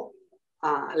publicó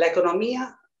la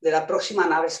economía de la próxima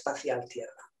nave espacial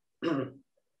Tierra.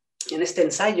 En este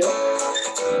ensayo,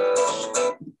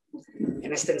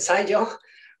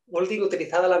 Walding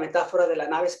utilizaba la metáfora de la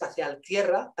nave espacial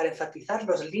Tierra para enfatizar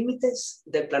los límites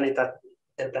del planeta,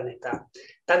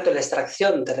 tanto en la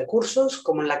extracción de recursos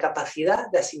como en la capacidad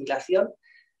de asimilación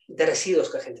de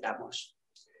residuos que generamos.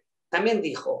 También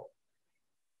dijo: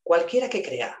 cualquiera que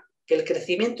crea que el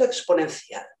crecimiento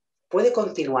exponencial puede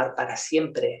continuar para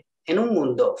siempre en un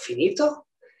mundo finito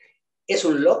es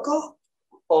un loco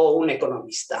o un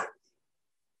economista.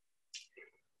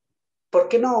 ¿Por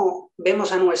qué no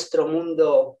vemos a nuestro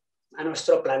mundo, a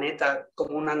nuestro planeta,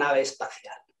 como una nave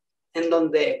espacial, en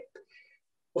donde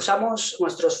usamos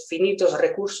nuestros finitos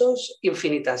recursos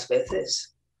infinitas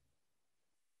veces?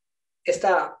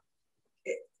 ¿Esto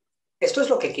es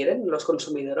lo que quieren los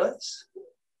consumidores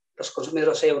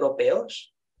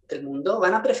europeos del mundo?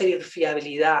 ¿Van a preferir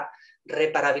fiabilidad,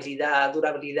 reparabilidad,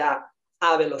 durabilidad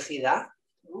a velocidad?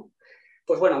 ¿No?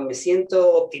 Pues bueno, me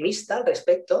siento optimista al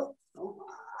respecto, ¿no?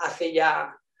 Hace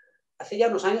ya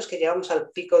unos años que llegamos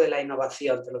al pico de la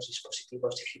innovación de los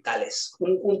dispositivos digitales.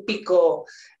 Un pico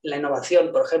en la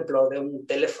innovación, por ejemplo, de un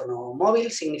teléfono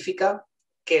móvil significa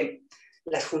que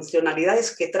las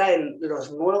funcionalidades que traen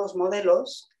los nuevos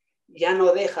modelos ya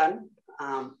no dejan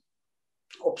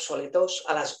obsoletos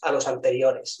a los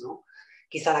anteriores, ¿no?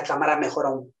 Quizá la cámara mejora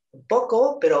un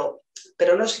poco, pero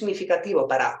no es significativo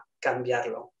para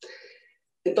cambiarlo.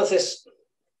 Entonces,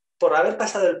 por haber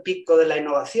pasado el pico de la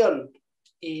innovación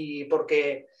y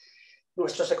porque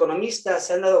nuestros economistas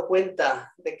se han dado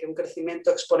cuenta de que un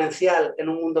crecimiento exponencial en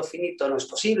un mundo finito no es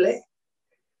posible,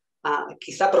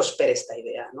 quizá prospere esta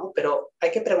idea, ¿no? Pero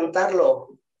hay que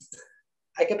preguntarlo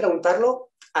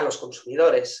a los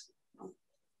consumidores, ¿no?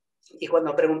 Y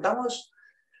cuando preguntamos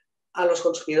a los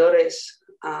consumidores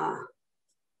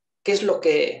qué es lo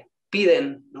que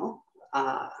piden, ¿no?,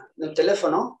 de un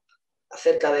teléfono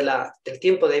acerca del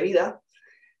tiempo de vida,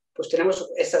 pues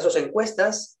tenemos estas dos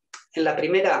encuestas. En la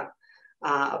primera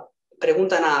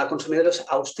preguntan a consumidores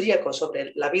austríacos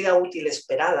sobre la vida útil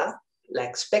esperada, la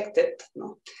expected,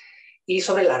 ¿no?, y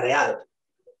sobre la real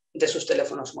de sus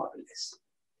teléfonos móviles.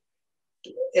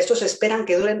 Estos esperan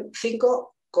que duren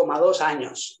 5,2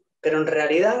 años, pero en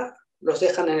realidad los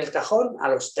dejan en el cajón a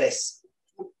los 3.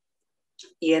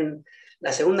 Y en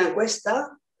la segunda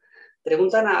encuesta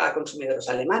preguntan a consumidores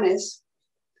alemanes.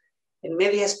 En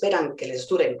media esperan que les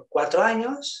duren 4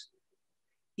 años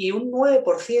y un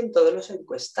 9% de los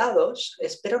encuestados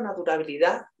espera una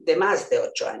durabilidad de más de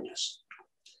 8 años.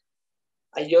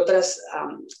 Hay otras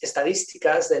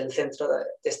estadísticas del Centro de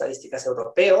Estadísticas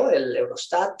Europeo, el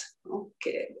Eurostat, ¿no?,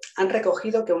 que han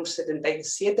recogido que un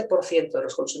 77% de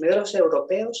los consumidores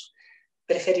europeos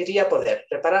preferiría poder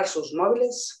reparar sus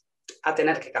móviles a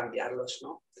tener que cambiarlos,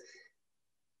 ¿no?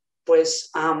 Pues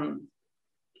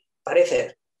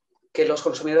parece que los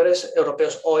consumidores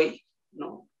europeos hoy,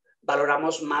 ¿no?,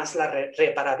 valoramos más la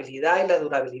reparabilidad y la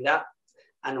durabilidad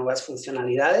a nuevas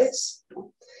funcionalidades,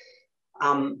 ¿no?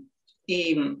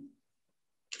 Y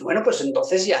bueno, pues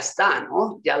entonces ya está,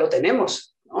 ¿no? Ya lo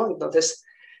tenemos, ¿no? Entonces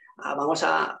vamos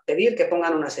a pedir que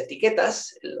pongan unas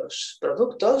etiquetas en los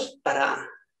productos para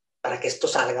que esto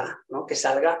salga, ¿no? Que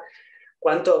salga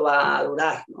cuánto va a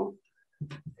durar, ¿no?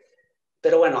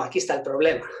 Pero bueno, aquí está el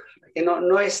problema, que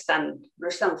no es tan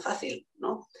fácil,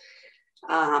 ¿no?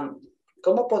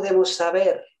 ¿Cómo podemos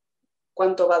saber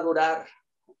cuánto va a durar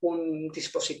un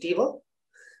dispositivo?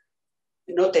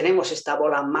 No tenemos esta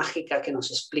bola mágica que nos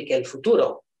explique el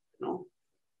futuro, ¿no?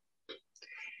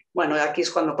 Bueno, aquí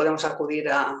es cuando podemos acudir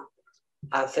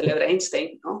al célebre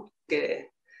Einstein, ¿no?,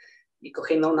 y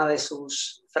cogiendo una de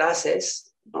sus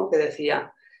frases, ¿no?, que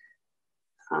decía,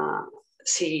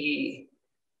 si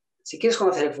quieres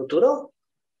conocer el futuro,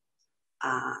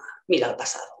 mira al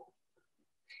pasado.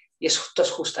 Y esto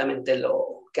es justamente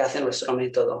lo que hace nuestro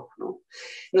método, ¿no?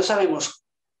 No sabemos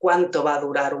cuánto va a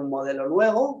durar un modelo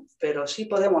nuevo, pero sí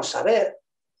podemos saber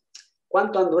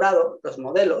cuánto han durado los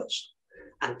modelos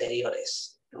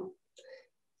anteriores, ¿no?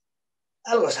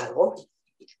 Algo es algo.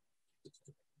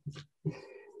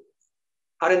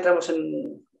 Ahora entramos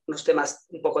en unos temas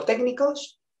un poco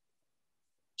técnicos.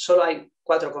 Solo hay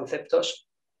 4 conceptos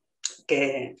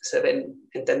que se deben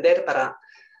entender para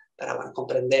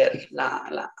comprender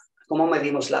cómo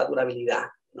medimos la durabilidad,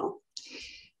 ¿no?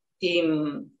 Y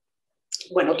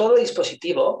bueno, todo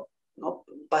dispositivo, ¿no?,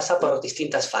 pasa por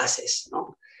distintas fases,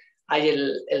 ¿no? Hay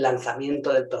el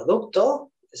lanzamiento del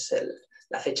producto, es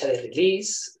la fecha de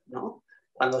release, ¿no?,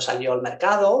 cuando salió al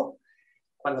mercado,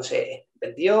 cuando se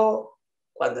vendió,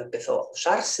 cuando empezó a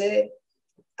usarse.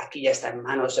 Aquí ya está en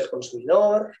manos del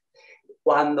consumidor.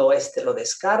 Cuando este lo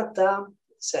descarta,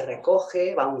 se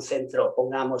recoge, va a un centro,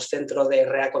 pongamos centro de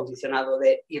reacondicionado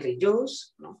de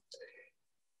e-reuse, ¿no?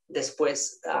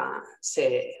 Después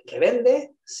se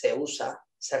revende, se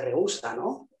reusa,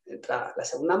 ¿no? Entra la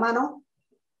segunda mano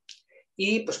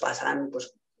y pues pasan,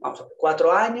 pues, vamos a ver,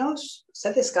 4 años,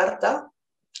 se descarta,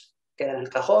 queda en el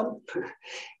cajón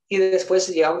y después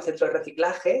llega a un centro de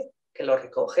reciclaje que lo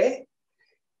recoge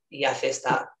y hace este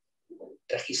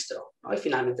registro, ¿no? Y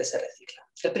finalmente se recicla.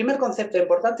 El primer concepto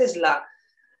importante es la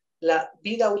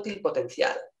vida útil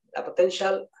potencial, la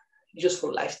potential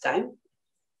useful lifetime,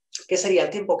 que sería el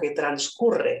tiempo que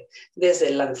transcurre desde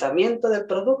el lanzamiento del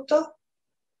producto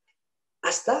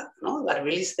hasta, ¿no?, la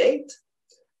release date,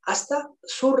 hasta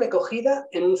su recogida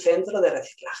en un centro de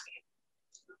reciclaje,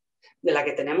 de la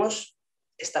que tenemos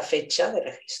esta fecha de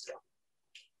registro.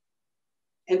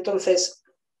 Entonces,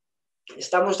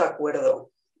 estamos de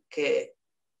acuerdo que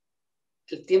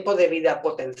el tiempo de vida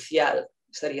potencial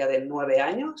sería de 9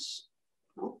 años,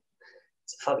 ¿no?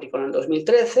 Se fabricó en el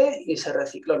 2013 y se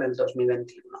recicló en el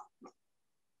 2021.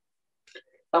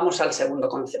 Vamos al segundo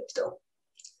concepto.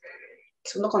 El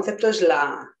segundo concepto es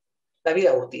la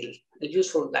vida útil, el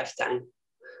useful lifetime.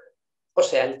 O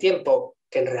sea, el tiempo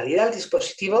que en realidad el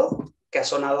dispositivo, que ha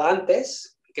sonado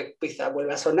antes, que quizá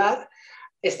vuelve a sonar,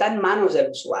 está en manos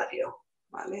del usuario,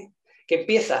 ¿vale? Que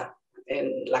empieza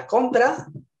en la compra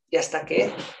y hasta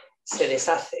que se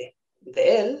deshace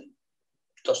de él,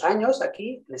 2 años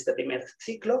aquí, en este primer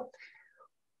ciclo,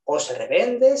 o se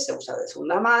revende, se usa de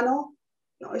segunda mano,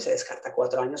 ¿no? Y se descarta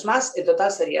 4 años más, en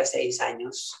total sería 6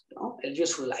 años, ¿no? El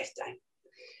useful lifetime.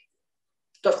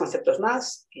 2 conceptos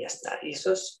más y ya está. Y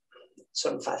esos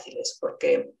son fáciles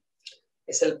porque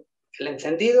es el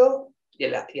encendido y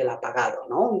el apagado,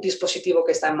 ¿no? Un dispositivo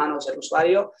que está en manos del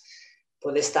usuario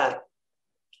puede estar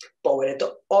powered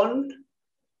on,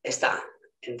 está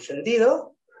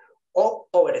encendido, o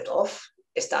powered off,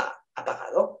 está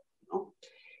apagado, ¿no?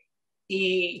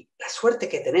 Y la suerte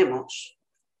que tenemos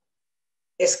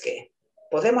es que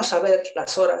podemos saber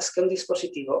las horas que un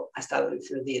dispositivo ha estado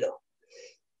encendido.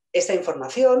 Esta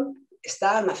información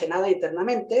está almacenada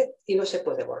internamente y no se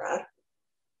puede borrar.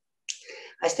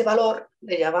 A este valor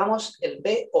le llamamos el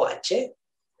POH,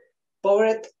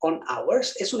 Powered On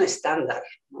Hours, es un estándar,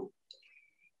 ¿no?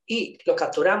 Y lo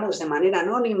capturamos de manera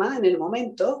anónima en el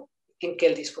momento en que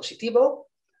el dispositivo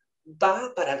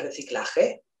va para el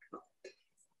reciclaje.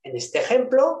 En este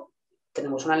ejemplo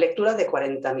tenemos una lectura de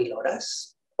 40.000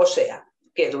 horas, o sea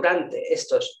que durante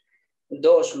estos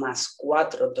 2 más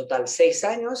 4, en total 6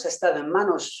 años, ha estado en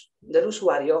manos del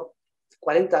usuario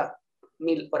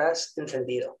 40.000 horas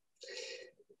encendido.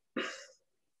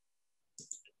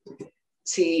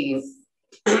 Si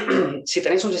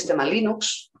tenéis un sistema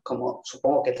Linux, como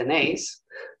supongo que tenéis,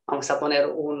 vamos a poner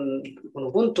un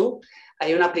Ubuntu,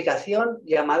 hay una aplicación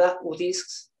llamada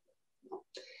udisks.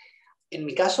 En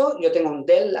mi caso, yo tengo un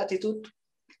Dell Latitude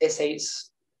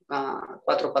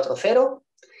E6440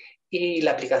 y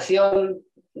la aplicación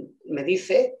me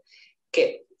dice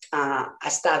que ha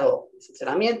estado en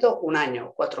funcionamiento 1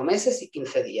 año, 4 meses y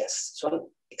 15 días.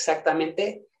 Son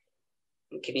exactamente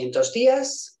 500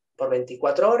 días por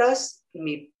 24 horas.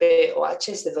 Mi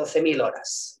POH es de 12.000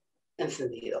 horas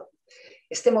encendido.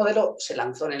 Este modelo se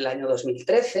lanzó en el año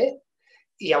 2013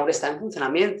 y aún está en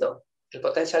funcionamiento. El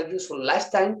Potential Useful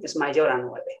Lifetime es mayor a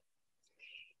 9.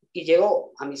 Y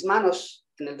llegó a mis manos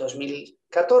en el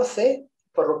 2014,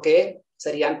 por lo que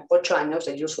serían 8 años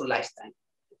de Useful Lifetime.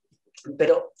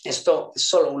 Pero esto es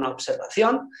solo una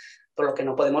observación, por lo que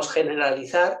no podemos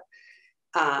generalizar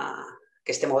a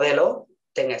que este modelo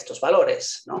tenga estos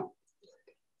valores, ¿no?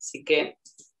 Así que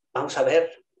vamos a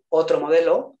ver otro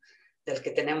modelo del que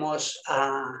tenemos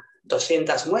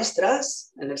 200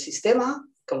 muestras en el sistema,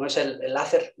 como es el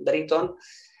Acer Brighton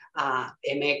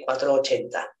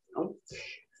M480, ¿no?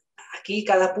 Aquí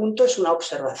cada punto es una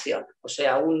observación, o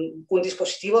sea, un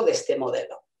dispositivo de este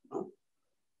modelo, ¿no?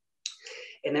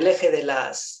 En el eje de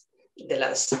las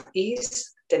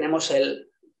I's tenemos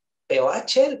el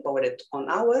POH, el Powered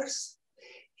On Hours,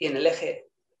 y en el eje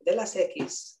de las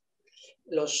X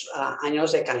los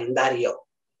años de calendario,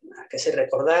 que si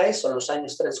recordáis son los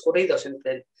años transcurridos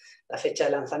entre la fecha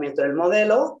de lanzamiento del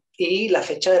modelo y la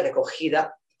fecha de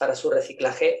recogida para su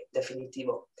reciclaje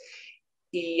definitivo.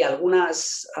 Y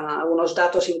algunos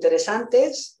datos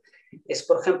interesantes es,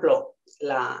 por ejemplo,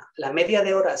 la media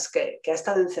de horas que ha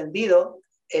estado encendido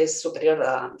es superior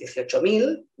a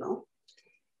 18.000, ¿no?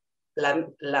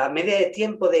 La media de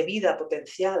tiempo de vida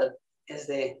potencial es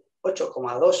de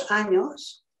 8,2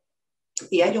 años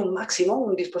y hay un máximo,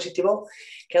 un dispositivo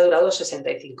que ha durado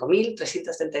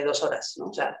 65.332 horas, ¿no?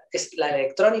 O sea, la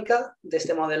electrónica de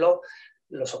este modelo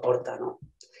lo soporta, ¿no?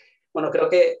 Bueno, creo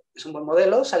que es un buen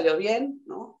modelo, salió bien,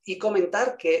 ¿no? Y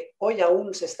comentar que hoy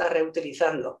aún se está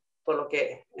reutilizando, por lo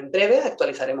que en breve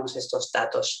actualizaremos estos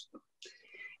datos.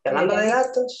 Y hablando de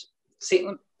datos, sí.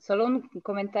 Solo un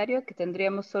comentario, que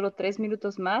tendríamos solo 3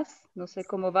 minutos más, no sé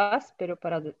cómo vas, pero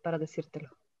para decírtelo.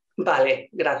 Vale,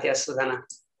 gracias, Susana.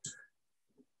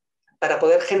 Para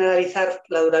poder generalizar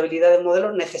la durabilidad del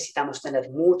modelo necesitamos tener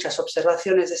muchas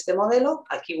observaciones de este modelo.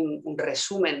 Aquí un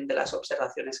resumen de las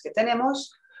observaciones que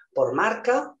tenemos por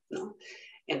marca, ¿no?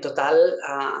 En total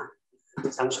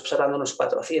estamos observando unos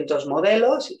 400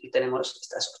 modelos y tenemos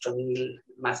estas 8.000,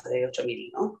 más de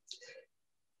 8.000, ¿no?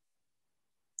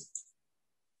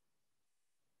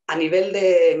 A nivel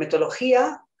de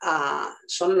metodología,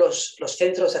 son los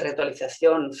centros de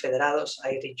reutilización federados a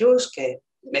reuse que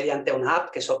mediante una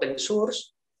app que es open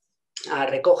source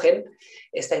recogen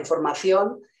esta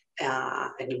información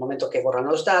en el momento que borran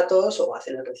los datos o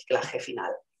hacen el reciclaje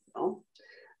final, ¿no?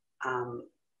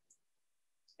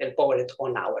 El powered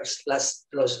on hours,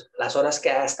 las horas que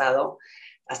ha estado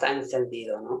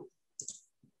encendido, ¿no?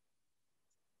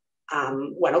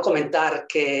 Bueno, comentar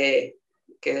que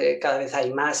cada vez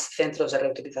hay más centros de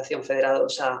reutilización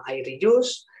federados a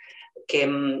reuse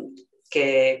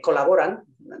que colaboran,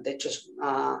 de hecho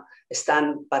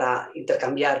están para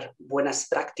intercambiar buenas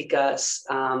prácticas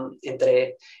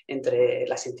entre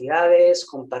las entidades,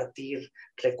 compartir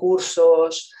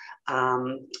recursos,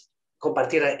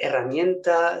 compartir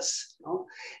herramientas, ¿no?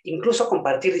 Incluso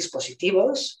compartir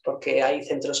dispositivos, porque hay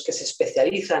centros que se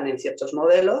especializan en ciertos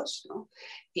modelos, ¿no?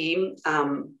 Y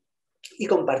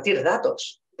compartir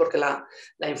datos, porque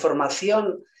la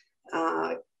información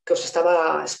que os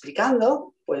estaba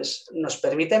explicando pues nos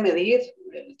permite medir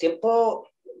el tiempo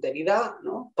de vida,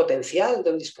 ¿no? Potencial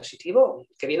de un dispositivo,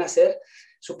 que viene a ser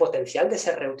su potencial de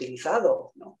ser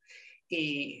reutilizado, ¿no?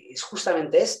 Y es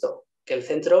justamente esto, que el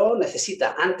centro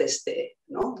necesita antes de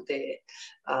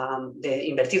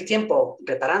invertir tiempo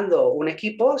reparando un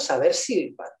equipo, saber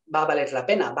si va a valer la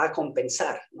pena, va a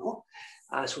compensar, ¿no?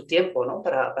 A su tiempo, ¿no?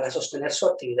 para sostener su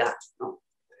actividad, ¿no?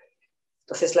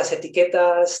 Entonces, las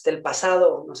etiquetas del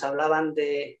pasado nos hablaban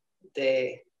de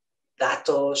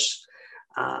datos,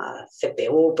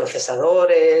 CPU,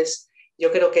 procesadores. Yo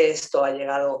creo que esto ha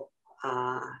llegado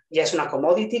ya es una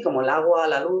commodity como el agua,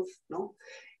 la luz, ¿no?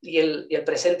 Y el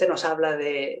presente nos habla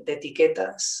de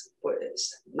etiquetas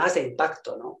pues, más de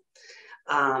impacto, ¿no?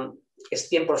 Es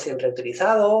 100%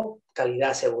 reutilizado,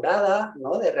 calidad asegurada,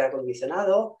 ¿no? De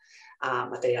reacondicionado,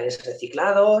 materiales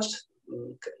reciclados,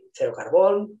 cero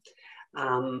carbón,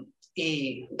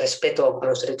 y respeto a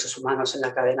los derechos humanos en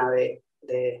la cadena de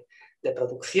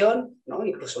producción, ¿no?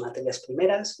 Incluso materias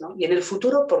primeras, ¿no? Y en el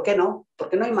futuro, ¿por qué no? ¿Por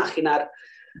qué no imaginar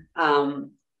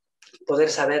poder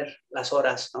saber las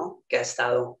horas, ¿no? Que ha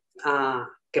estado,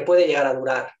 que puede llegar a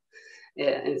durar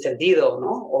encendido,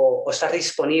 ¿no? o estar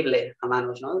disponible a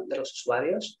manos, ¿no? De los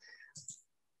usuarios?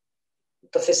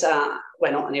 Entonces,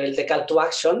 bueno, a nivel de call to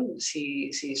action,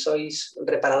 si sois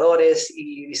reparadores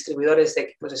y distribuidores de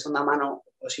equipos de segunda mano,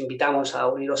 os invitamos a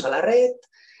uniros a la red.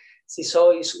 Si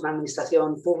sois una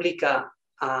administración pública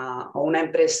o una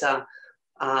empresa,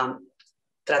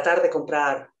 tratar de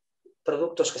comprar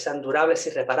productos que sean durables y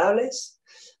reparables.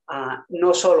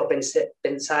 No solo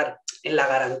pensar en la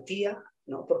garantía,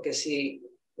 ¿no? Porque si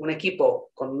un equipo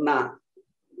con una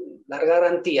larga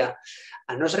garantía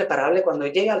no es reparable, cuando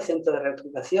llegue al centro de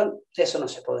reutilización, eso no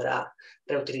se podrá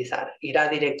reutilizar, irá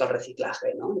directo al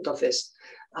reciclaje, ¿no? Entonces,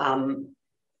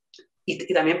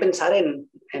 y también pensar en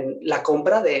la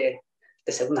compra de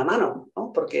segunda mano,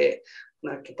 ¿no? Porque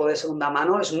un equipo de segunda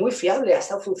mano es muy fiable, ha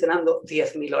estado funcionando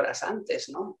 10.000 horas antes,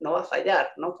 ¿no? No va a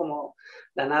fallar, ¿no? Como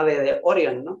la nave de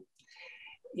Orion, ¿no?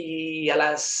 Y a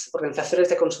las organizaciones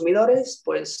de consumidores,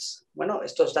 pues, bueno,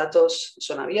 estos datos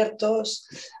son abiertos,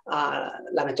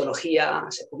 la metodología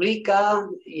se publica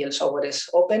y el software es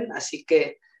open, así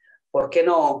que, ¿por qué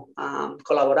no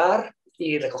colaborar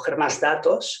y recoger más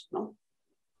datos, ¿no?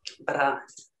 Para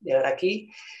llegar aquí?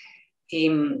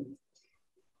 Y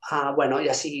bueno, y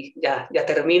así ya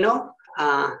termino.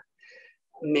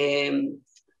 Me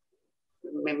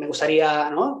gustaría,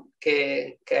 ¿no?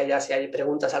 que si hay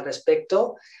preguntas al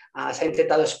respecto. Se ha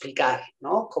intentado explicar,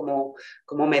 ¿no? cómo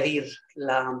medir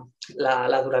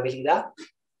la durabilidad,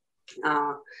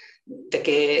 de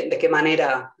qué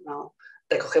manera, ¿no?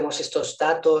 recogemos estos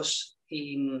datos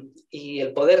y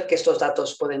el poder que estos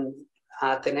datos pueden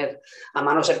tener a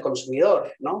manos del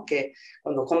consumidor, ¿no? Que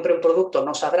cuando compre un producto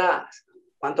no sabrá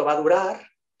cuánto va a durar,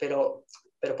 pero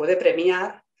puede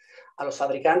premiar a los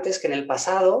fabricantes que en el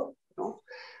pasado, ¿no?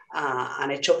 Han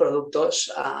hecho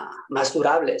productos más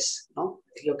durables, ¿no?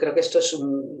 Yo creo que esto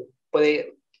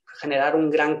puede generar un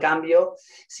gran cambio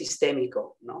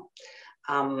sistémico, ¿no?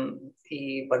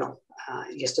 Y bueno,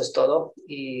 y esto es todo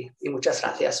y muchas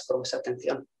gracias por vuestra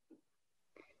atención.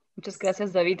 Muchas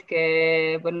gracias, David,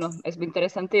 que bueno, es muy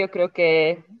interesante. Yo creo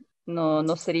que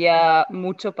no sería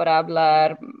mucho para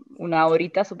hablar una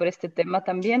horita sobre este tema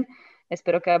también.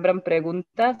 Espero que abran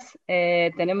preguntas.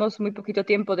 Tenemos muy poquito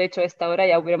tiempo, de hecho, a esta hora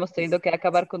ya hubiéramos tenido que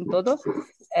acabar con todo.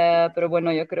 Pero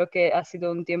bueno, yo creo que ha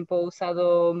sido un tiempo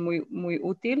usado muy, muy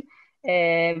útil.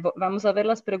 Vamos a ver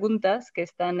las preguntas que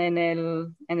están en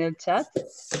el chat.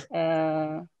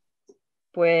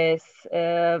 Pues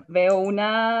veo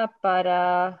una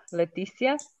para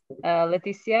Leticia.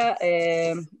 Leticia,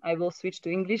 I will switch to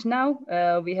English now.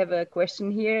 We have a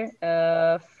question here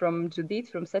from Judith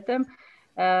from SETEM.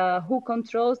 Who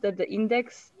controls that the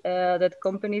index that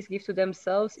companies give to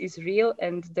themselves is real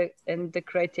and the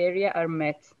criteria are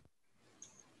met?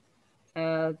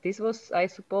 This was, I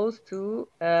suppose, to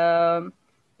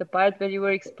the part where you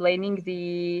were explaining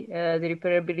the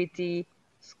repairability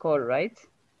score, right?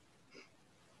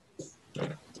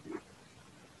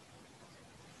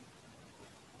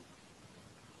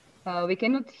 We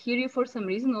cannot hear you for some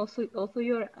reason. Also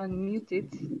you're unmuted.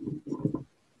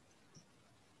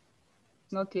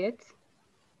 Not yet.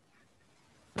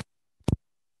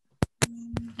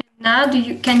 Now,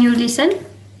 can you listen?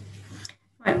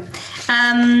 Right.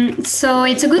 So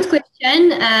it's a good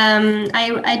question.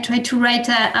 I tried to write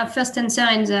a first answer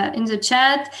in the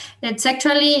chat. It's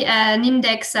actually an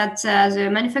index that the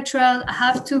manufacturers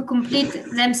have to complete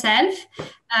themselves.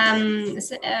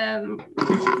 The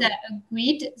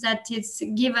grid that is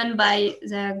given by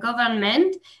the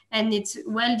government, and it's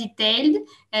well detailed,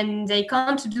 and they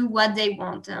can't do what they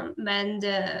want. And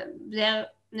there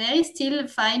is still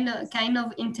kind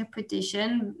of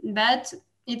interpretation, but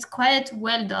it's quite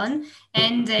well done,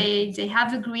 and they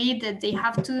have agreed that they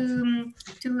have to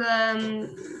give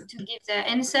the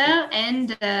answer,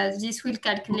 and this will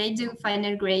calculate the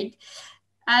final grade.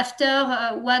 After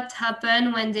what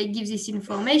happened when they give this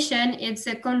information, it's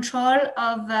a control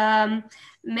of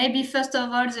maybe first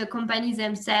of all the companies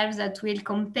themselves that will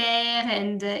compare,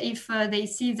 and if they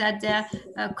see that they're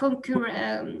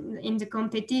in the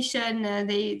competition,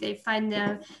 they find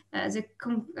the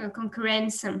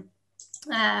concurrence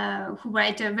who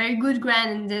write a very good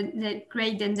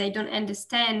grade and they don't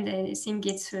understand, they think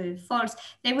it's false,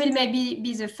 they will maybe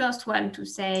be the first one to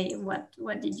say, what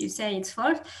did you say, it's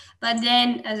false. But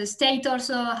then the state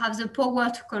also has the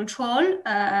power to control,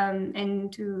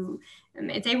 and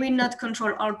they will not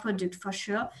control all products for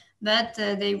sure, but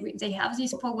they have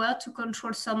this power to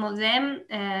control some of them,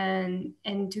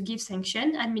 and to give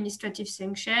sanction, administrative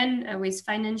sanction, with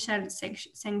financial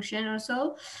sanction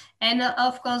also. And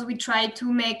of course, we try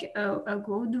to make a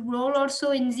good role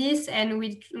also in this, and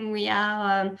we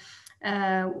are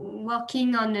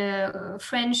working on a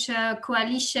French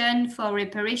coalition for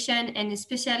reparation, and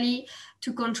especially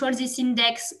to control this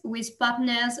index with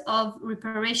partners of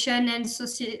reparation and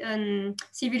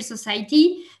civil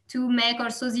society, to make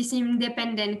also this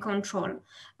independent control,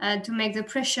 to make the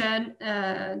pressure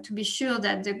to be sure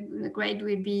that the grade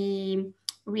will be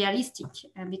realistic,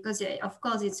 because of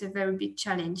course it's a very big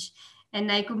challenge. And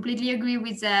I completely agree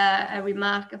with a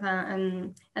remark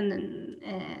and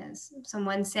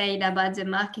someone said about the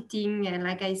marketing, and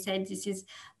like I said, this is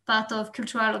part of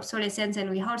cultural obsolescence, and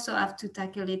we also have to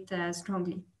tackle it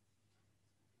strongly.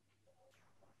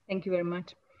 Thank you very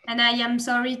much. And I am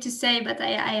sorry to say, but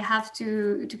I have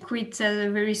to quit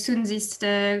very soon this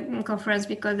conference,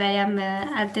 because I am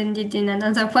attended in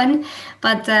another one.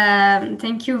 But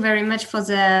thank you very much for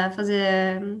this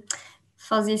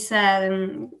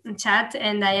chat,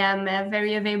 and I am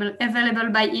very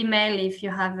available by email if you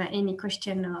have any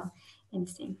question or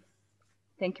anything.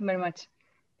 Thank you very much.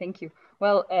 Thank you.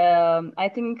 Well, I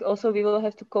think also we will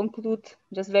have to conclude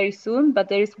just very soon, but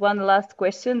there is one last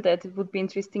question that would be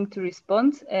interesting to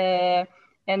respond.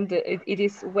 And it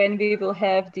is when we will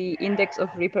have the index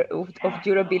of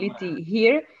durability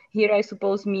here. Here, I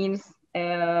suppose, means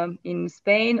in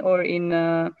Spain or in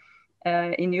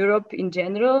Europe in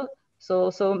general.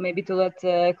 So maybe to let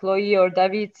Chloe or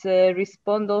David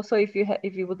respond also, if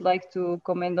you would like to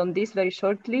comment on this very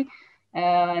shortly.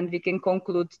 And we can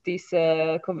conclude this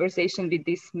conversation with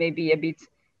this maybe a bit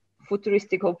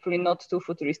futuristic, hopefully not too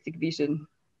futuristic vision.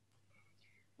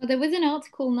 Well, there was an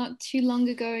article not too long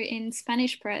ago in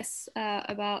Spanish press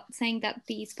about saying that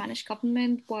the Spanish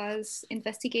government was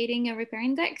investigating a repair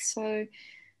index. So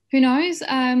who knows?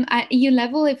 At EU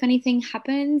level, if anything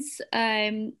happens,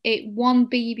 it won't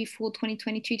be before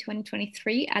 2022,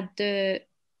 2023 at the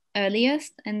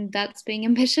earliest, and that's being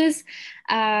ambitious,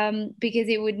 because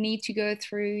it would need to go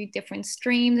through different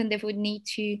streams, and they would need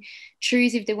to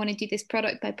choose if they want to do this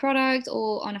product by product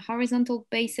or on a horizontal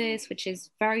basis, which is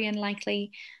very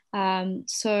unlikely.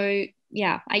 So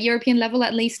yeah, at European level,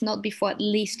 at least not before at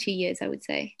least 2 years, I would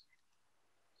say.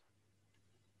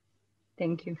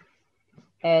 Thank you.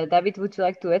 David, would you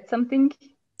like to add something?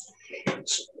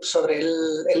 Sobre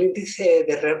el índice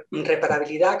de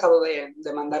reparabilidad, acabo de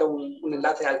mandar un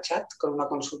enlace al chat con una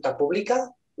consulta pública,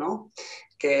 ¿no?,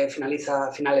 que finaliza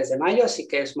a finales de mayo, así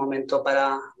que es momento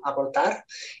para aportar.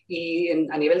 Y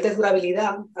a nivel de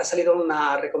durabilidad ha salido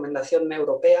una recomendación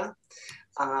europea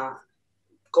a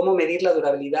cómo medir la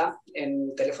durabilidad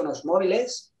en teléfonos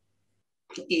móviles,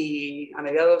 y a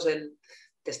mediados de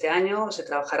este año se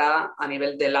trabajará a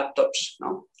nivel de laptops,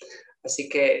 ¿no? Así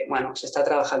que, bueno, se está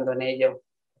trabajando en ello.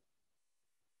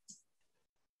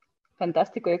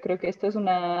 Fantástico, yo creo que esto es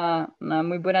una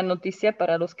muy buena noticia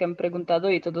para los que han preguntado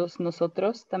y todos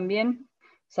nosotros también.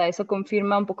 O sea, eso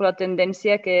confirma un poco la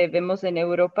tendencia que vemos en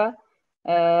Europa,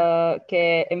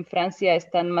 que en Francia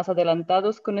están más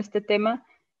adelantados con este tema,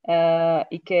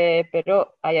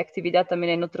 pero hay actividad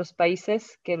también en otros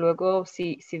países que luego,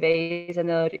 si veis en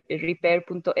el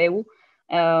repair.eu,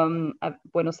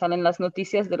 bueno, salen las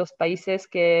noticias de los países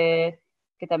que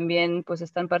también pues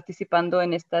están participando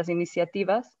en estas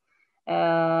iniciativas.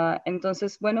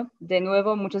 Entonces, bueno, de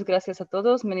nuevo, muchas gracias a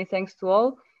todos. Many thanks to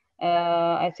all.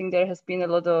 I think there has been a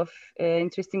lot of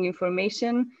interesting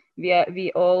information.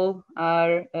 We all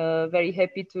are very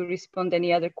happy to respond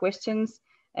any other questions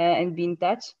and be in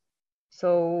touch.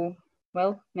 So,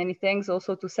 well, many thanks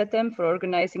also to SETEM for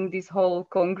organizing this whole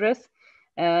Congress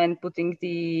and putting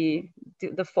the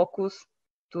focus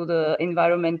to the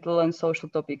environmental and social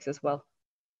topics as well.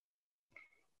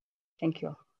 Thank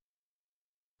you.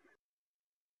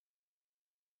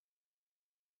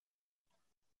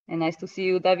 And nice to see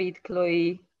you, David,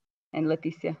 Chloe, and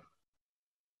Leticia.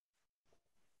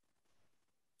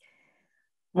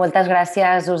 Moltes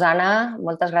gràcies, Susana.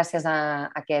 Moltes gràcies a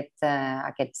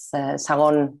aquest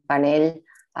segon panell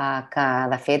que,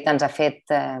 de fet,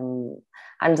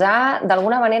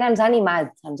 d'alguna manera ens ha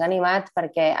animat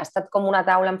perquè ha estat com una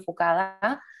taula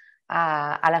enfocada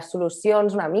a les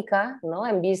solucions una mica, no?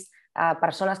 Hem vist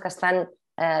persones que estan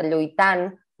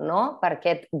lluitant, no?, per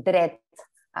aquest dret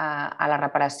a la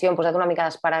reparació. Hem posat una mica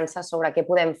d'esperança sobre què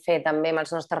podem fer també amb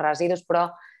els nostres residus,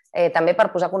 però també per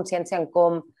posar consciència en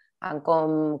com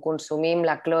consumim.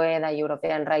 La Chloe de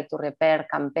European Right to Repair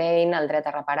Campaign, el dret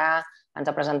a reparar, ens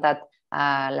ha presentat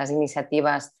les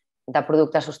iniciatives de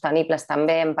productes sostenibles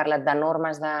també, hem parlat de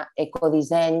normes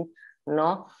d'ecodisseny, no?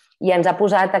 I ens ha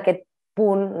posat aquest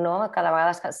punt, no?, que de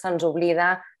vegades se'ns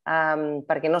oblida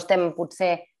perquè no estem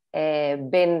potser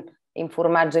ben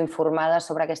informats o informades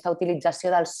sobre aquesta utilització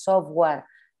del software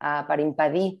per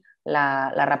impedir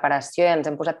la reparació, i ens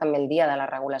hem posat també el dia de les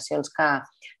regulacions per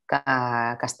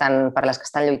les que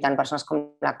estan lluitant persones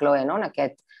com la Chloe, no?, en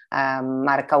aquest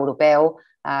marc europeu,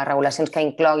 regulacions que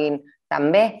incloguin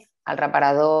també els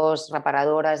reparadors,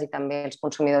 reparadores i també els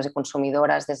consumidors i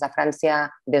consumidores. Des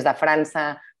de França,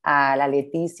 la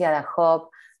Letícia de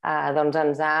Hop doncs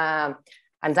ens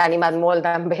ha animat molt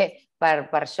també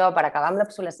per això, per acabar amb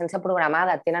l'obsolescència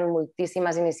programada. Tenen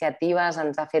moltíssimes iniciatives,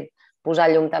 ens ha fet posar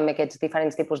llum també aquests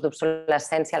diferents tipus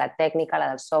d'obsolescència, la tècnica,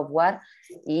 la del software,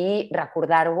 i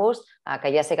recordar-vos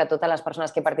que ja sé que totes les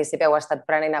persones que participeu heu estat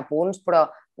prenent apunts, però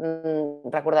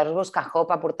recordar-vos que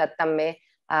Hop ha portat també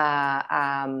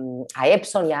a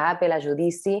Epson i a Apple a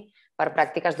judici per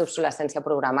pràctiques d'obsolescència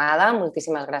programada.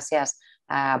 Moltíssimes gràcies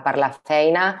per la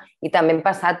feina. I també hem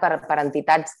passat per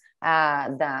entitats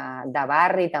de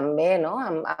barri també, no?,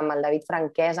 amb el David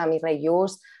Franquès, amb Irene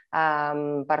Lluç,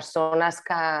 persones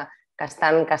que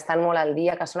estan molt al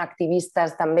dia, que són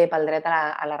activistes també pel dret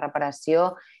a la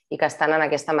reparació i que estan en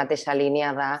aquesta mateixa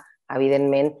línia de,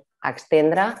 evidentment,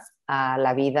 estendre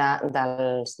la vida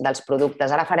dels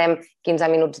productes. Ara farem 15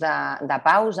 minuts de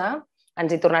pausa,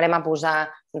 ens hi tornarem a posar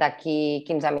d'aquí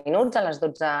 15 minuts, a les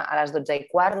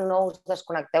 12:15. No us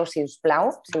desconnecteu, si us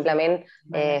plau. Simplement,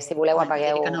 si voleu,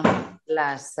 apagueu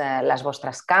les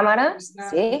vostres càmeres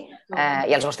i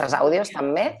els vostres àudios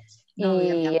també.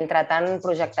 I, entretant,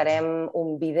 projectarem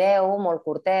un vídeo molt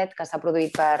curtet que s'ha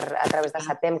produït a través de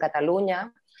SETEM Catalunya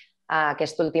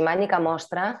aquest últim any i que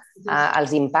mostra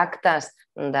els impactes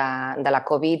de la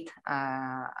Covid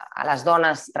a les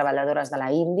dones treballadores de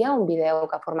la Índia, un vídeo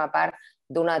que forma part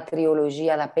d'una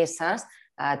trilogia de peces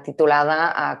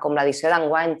titulada com l'edició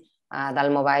d'enguany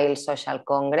del Mobile Social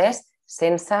Congress,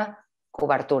 sense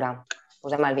cobertura.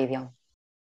 Posem el vídeo.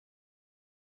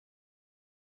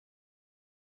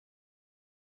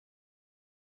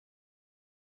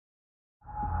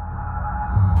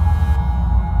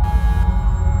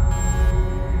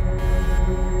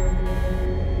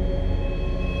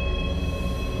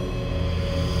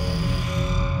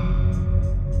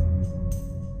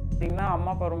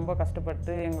 அம்மா அப்பா ரொம்ப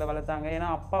கஷ்டப்பட்டு எங்களை வளர்த்தாங்க. ஏன்னா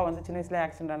அப்பா வந்து சின்ன வயசுல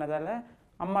ஆக்சிடென்ட் ஆனதால்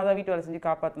அம்மா தான் வீட்டு வேலை செஞ்சு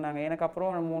காப்பாற்றினாங்க. எனக்கு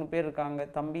அப்புறம் 3 பேர் இருக்காங்க.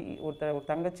 தம்பி ஒரு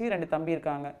தங்கச்சி 2 தம்பி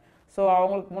இருக்காங்க. ஸோ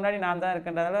அவங்களுக்கு முன்னாடி நான் தான்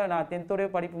இருக்கின்றதால நான் 10th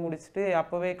படிப்பு முடிச்சுட்டு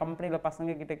அப்போவே கம்பெனியில்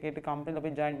பசங்க கிட்ட கேட்டு கம்பெனியில்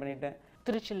போய் ஜாயின் பண்ணிட்டேன்.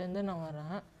 திருச்சிலேருந்து நான்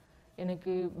வரேன்.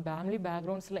 எனக்கு ஃபேமிலி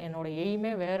பேக்ரவுண்ட்ஸில் என்னோடய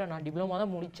எய்மே வேறு. நான் டிப்ளமா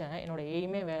தான் முடித்தேன். என்னோடய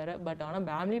எய்மே வேறு. பட் ஆனால்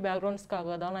ஃபேமிலி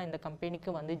பேக்ரவுண்ட்ஸ்க்காக தான் நான் இந்த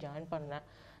கம்பெனிக்கு வந்து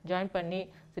ஜாயின் பண்ணி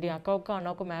சரி அக்காவுக்கும்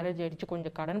அண்ணாவுக்கும் மேரேஜ் ஆகிடுச்சு,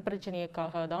 கொஞ்சம் கடன்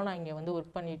பிரச்சனைக்காக தான் நான் இங்கே வந்து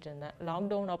ஒர்க் பண்ணிகிட்டு இருந்தேன்.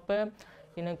 லாக்டவுன் அப்போ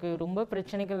எனக்கு ரொம்ப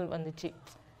பிரச்சனைகள் வந்துச்சு.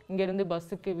 இங்கேருந்து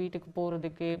பஸ்ஸுக்கு வீட்டுக்கு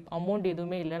போகிறதுக்கு அமௌண்ட்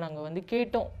எதுவுமே இல்லை. நாங்கள் வந்து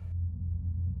கேட்டோம்.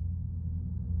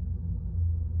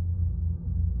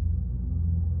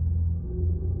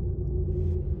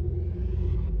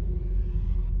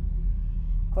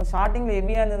 இப்போ ஸ்டார்டிங்கில்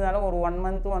ஹெவியாக இருந்ததுனால ஒரு 1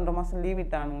 month 1.5 மாதம் லீவ்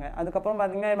விட்டானுங்க. அதுக்கப்புறம்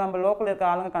பார்த்தீங்கன்னா நம்ம லோக்கலில் இருக்க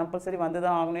ஆளுங்க கம்பல்சரி வந்து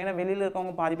தான் ஆகணும். ஏன்னா வெளியில்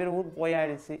இருக்கவங்க பாதி பேர் ஊருக்கு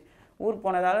போயாயிடுச்சு. ஊருக்கு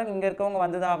போனதால் இங்கே இருக்கவங்க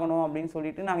வந்து தான் ஆகணும் அப்படின்னு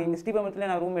சொல்லிட்டு நாங்கள் இங்கே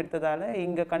ஸ்ரீபெரும்புதூர்ல நான் ரூம் எடுத்ததால்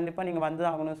இங்கே கண்டிப்பாக நீங்கள் வந்து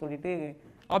ஆகணும்னு சொல்லிட்டு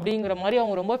அப்படிங்கிற மாதிரி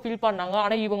அவங்க ரொம்ப ஃபீல் பண்ணாங்க.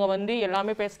 ஆனால் இவங்க வந்து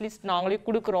எல்லாமே ஸ்பெஷலிஸ்ட் நாங்களே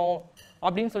கொடுக்குறோம்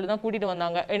அப்படின்னு சொல்லி தான் கூட்டிகிட்டு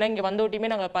வந்தாங்க. ஏன்னா இங்கே வந்த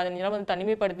ஒட்டியுமே நாங்கள் 15 நாள் வந்து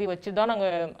தனிமைப்படுத்தி வச்சு தான்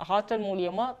நாங்கள் ஹாஸ்டல்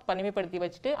மூலியமாக தனிமைப்படுத்தி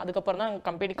வச்சுட்டு அதுக்கப்புறம் தான் நாங்கள்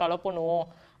கம்பெனிக்கு அலோ பண்ணுவோம்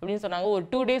அப்படின்னு சொன்னாங்க. ஒரு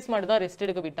 2 days மட்டும் தான் ரெஸ்ட்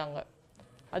எடுக்க விட்டாங்க.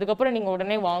 அதுக்கப்புறம் நீங்கள்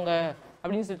உடனே வாங்க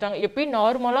அப்படின்னு சொல்லிட்டாங்க. எப்பயும்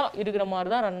நார்மலாக இருக்கிற மாதிரி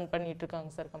தான் ரன் பண்ணிட்டு இருக்காங்க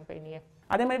சார் கம்பெனியை.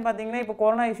 அதே மாதிரி பார்த்தீங்கன்னா இப்போ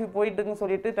கொரோனா இஷ்யூ போயிட்டு இருக்குன்னு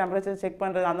சொல்லிட்டு டெம்பரேச்சர் செக்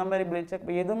பண்ணுறது அந்த மாதிரி பிளட் செக்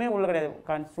எதுவுமே உள்ள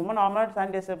கிடையாது. சும்மா நார்மலாக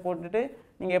சானிடைசர் போட்டுட்டு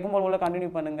நீங்கள் எப்போ போல உள்ள கண்டினியூ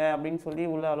பண்ணுங்க அப்படின்னு சொல்லி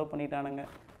உள்ளே அலோவ் பண்ணிட்டானுங்க.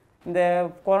 இந்த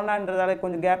கொரோனான்றதால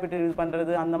கொஞ்சம் கேப் விட்டு இது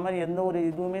பண்ணுறது அந்த மாதிரி எந்த ஒரு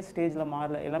இதுவுமே ஸ்டேஜில்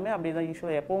மாறல. எல்லாமே அப்படி தான்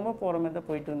யூஸ்வலாக எப்போவுமே போகிற மாதிரி தான்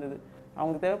போயிட்டு இருந்தது.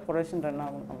 அவங்களுக்கு தேவை ப்ரொடக்ஷன் ரன்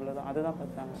ஆகும், அவ்வளோதான். அதுதான்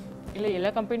பார்த்தாங்க. இல்லை எல்லா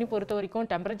கம்பெனி பொறுத்த வரைக்கும்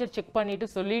டெம்பரேச்சர் செக் பண்ணிவிட்டு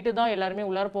சொல்லிட்டு தான் எல்லாருமே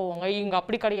உள்ளார போவாங்க. இங்கே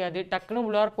அப்படி கிடையாது. டக்குன்னு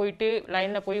உள்ளார போயிட்டு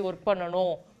லைனில் போய் ஒர்க்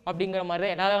பண்ணணும் அப்படிங்கிற மாதிரி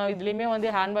தான் எல்லா இதுலேயுமே வந்து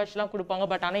ஹேண்ட் வாஷ்லாம் கொடுப்பாங்க.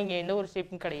 பட் ஆனால் இங்கே எந்த ஒரு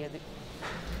ஸ்டெப்பும் கிடையாது.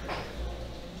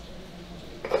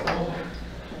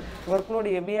 ஒர்க்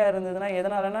லோடு ஹெவியாக இருந்ததுன்னா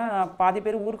எதனாலனா பாதி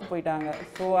பேர் ஊருக்கு போயிட்டாங்க.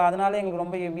 ஸோ அதனால எங்களுக்கு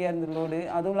ரொம்ப ஹெவியாக இருந்தது லோடு.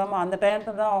 அதுவும் இல்லாமல் அந்த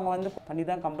டைத்தில் தான் அவங்க வந்து பண்ணி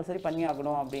தான் கம்பல்சரி பண்ணி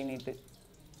ஆகணும் அப்படின்ட்டு.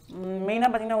 மெயினாக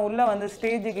பார்த்தீங்கன்னா உள்ளே வந்து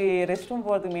ஸ்டேஜுக்கு ரெஸ்ட் ரூம்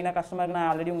போகிறதுக்கு மெயினாக கஷ்டமாக இருக்குது. நான்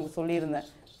ஆல்ரெடி உங்களுக்கு சொல்லியிருந்தேன்.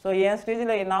 ஸோ என்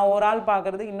ஸ்டேஜில் நான் ஒரு ஆள்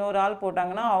பார்க்குறதுக்கு இன்னொரு ஆள்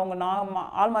போட்டாங்கன்னா அவங்க நான்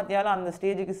ஆள் மாற்றியாலும் அந்த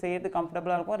ஸ்டேஜுக்கு செய்யறதுக்கு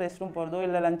கம்ஃபர்டபுளாக இருக்கும். ரெஸ்ட் ரூம் போகிறதோ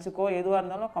இல்லை லஞ்சுக்கோ எதுவாக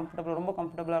இருந்தாலும் ரொம்ப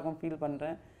கம்ஃபர்டபுளாக இருக்கும் ஃபீல்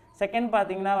பண்ணுறேன். செகண்ட்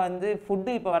பார்த்தீங்கன்னா வந்து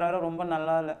ஃபுட்டு இப்போ வர ரொம்ப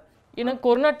நல்லா இல்லை. ஏன்னா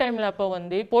கொரோனா டைமில் அப்போ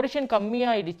வந்து பொல்யூஷன்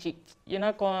கம்மியாகிடுச்சு. ஏன்னா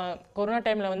கொரோனா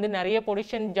டைமில் வந்து நிறைய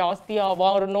பொல்யூஷன் ஜாஸ்தியாக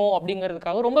வரணும்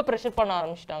அப்படிங்கிறதுக்காக ரொம்ப ப்ரெஷர் பண்ண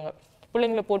ஆரம்பிச்சிட்டாங்க.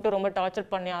 பிள்ளைங்களை போட்டு ரொம்ப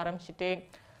டார்ச்சர் பண்ணி ஆரம்பிச்சுட்டு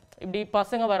இப்படி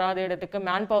பசங்க வராத இடத்துக்கு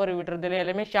மேன் பவர் விடுறதுல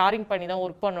எல்லாமே ஷேரிங் பண்ணி தான்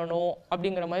ஒர்க் பண்ணணும்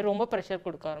அப்படிங்கிற மாதிரி ரொம்ப ப்ரெஷர்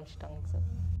கொடுக்க ஆரம்பிச்சிட்டாங்க சார்.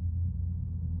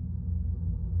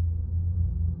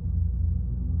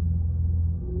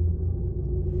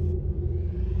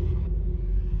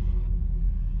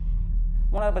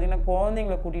 மூணாவது பார்த்தீங்கன்னா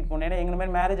குழந்தைங்களை கூட்டிகிட்டு போனேன். ஏன்னா எங்களை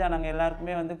மாதிரி மேரேஜ் ஆனாங்க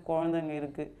எல்லாருக்குமே வந்து குழந்தைங்க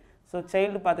இருக்குது. ஸோ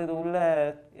சைல்டு பார்த்துக்கிறது உள்ள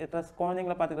ட்ரெஸ்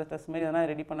குழந்தைங்கள பார்த்துக்கிற ட்ரெஸ் மாதிரி எதனா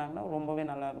ரெடி பண்ணாங்கன்னா ரொம்பவே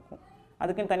நல்லாயிருக்கும்.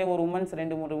 அதுக்குன்னு தனி ஒரு உமன்ஸ்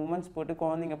 2-3 உமன்ஸ் போட்டு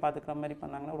குழந்தைங்க பார்த்துக்கிற மாதிரி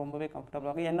பண்ணாங்கன்னா ரொம்பவே கம்ஃபர்டபுளாக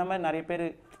இருக்கும். என்ன மாதிரி நிறைய பேர்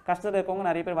கஷ்டத்தில் இருக்கவங்க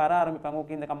நிறைய பேர் வர ஆரம்பிப்பாங்க.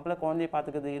 ஓகே இந்த கம்பெனியில் குழந்தைய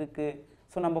பார்த்துக்கிறது இருக்குது,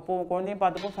 ஸோ நம்ம குழந்தையும்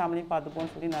பார்த்துப்போம் ஃபேமிலியும்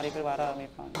பார்த்துப்போம்னு சொல்லி நிறைய பேர் வர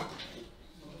ஆரம்பிப்பாங்க.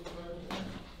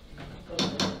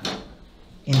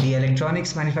 In the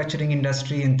electronics manufacturing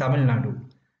industry in Tamil Nadu,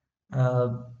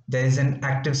 there is an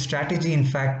active strategy, in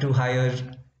fact, to hire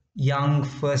young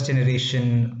first generation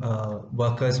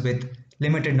workers with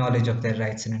limited knowledge of their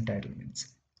rights and entitlements.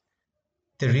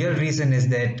 The real reason is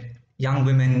that young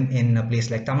women in a place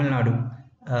like Tamil Nadu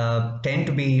tend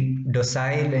to be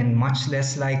docile and much less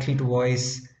likely to voice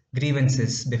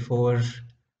grievances before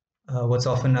what's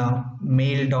often a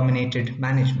male-dominated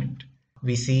management.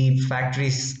 We see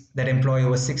factories that employ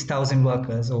over 6,000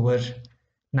 workers, over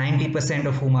 90%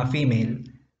 of whom are female.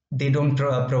 They don't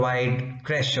provide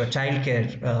creche or childcare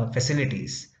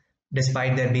facilities,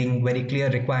 despite there being very clear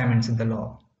requirements in the law.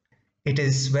 It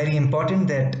is very important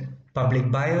that public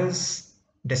buyers,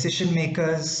 decision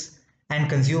makers, and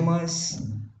consumers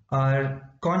are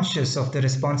conscious of the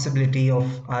responsibility of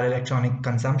our electronic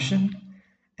consumption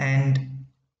and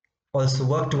also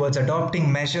work towards adopting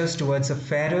measures towards a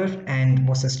fairer and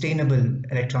more sustainable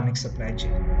electronic supply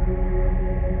chain.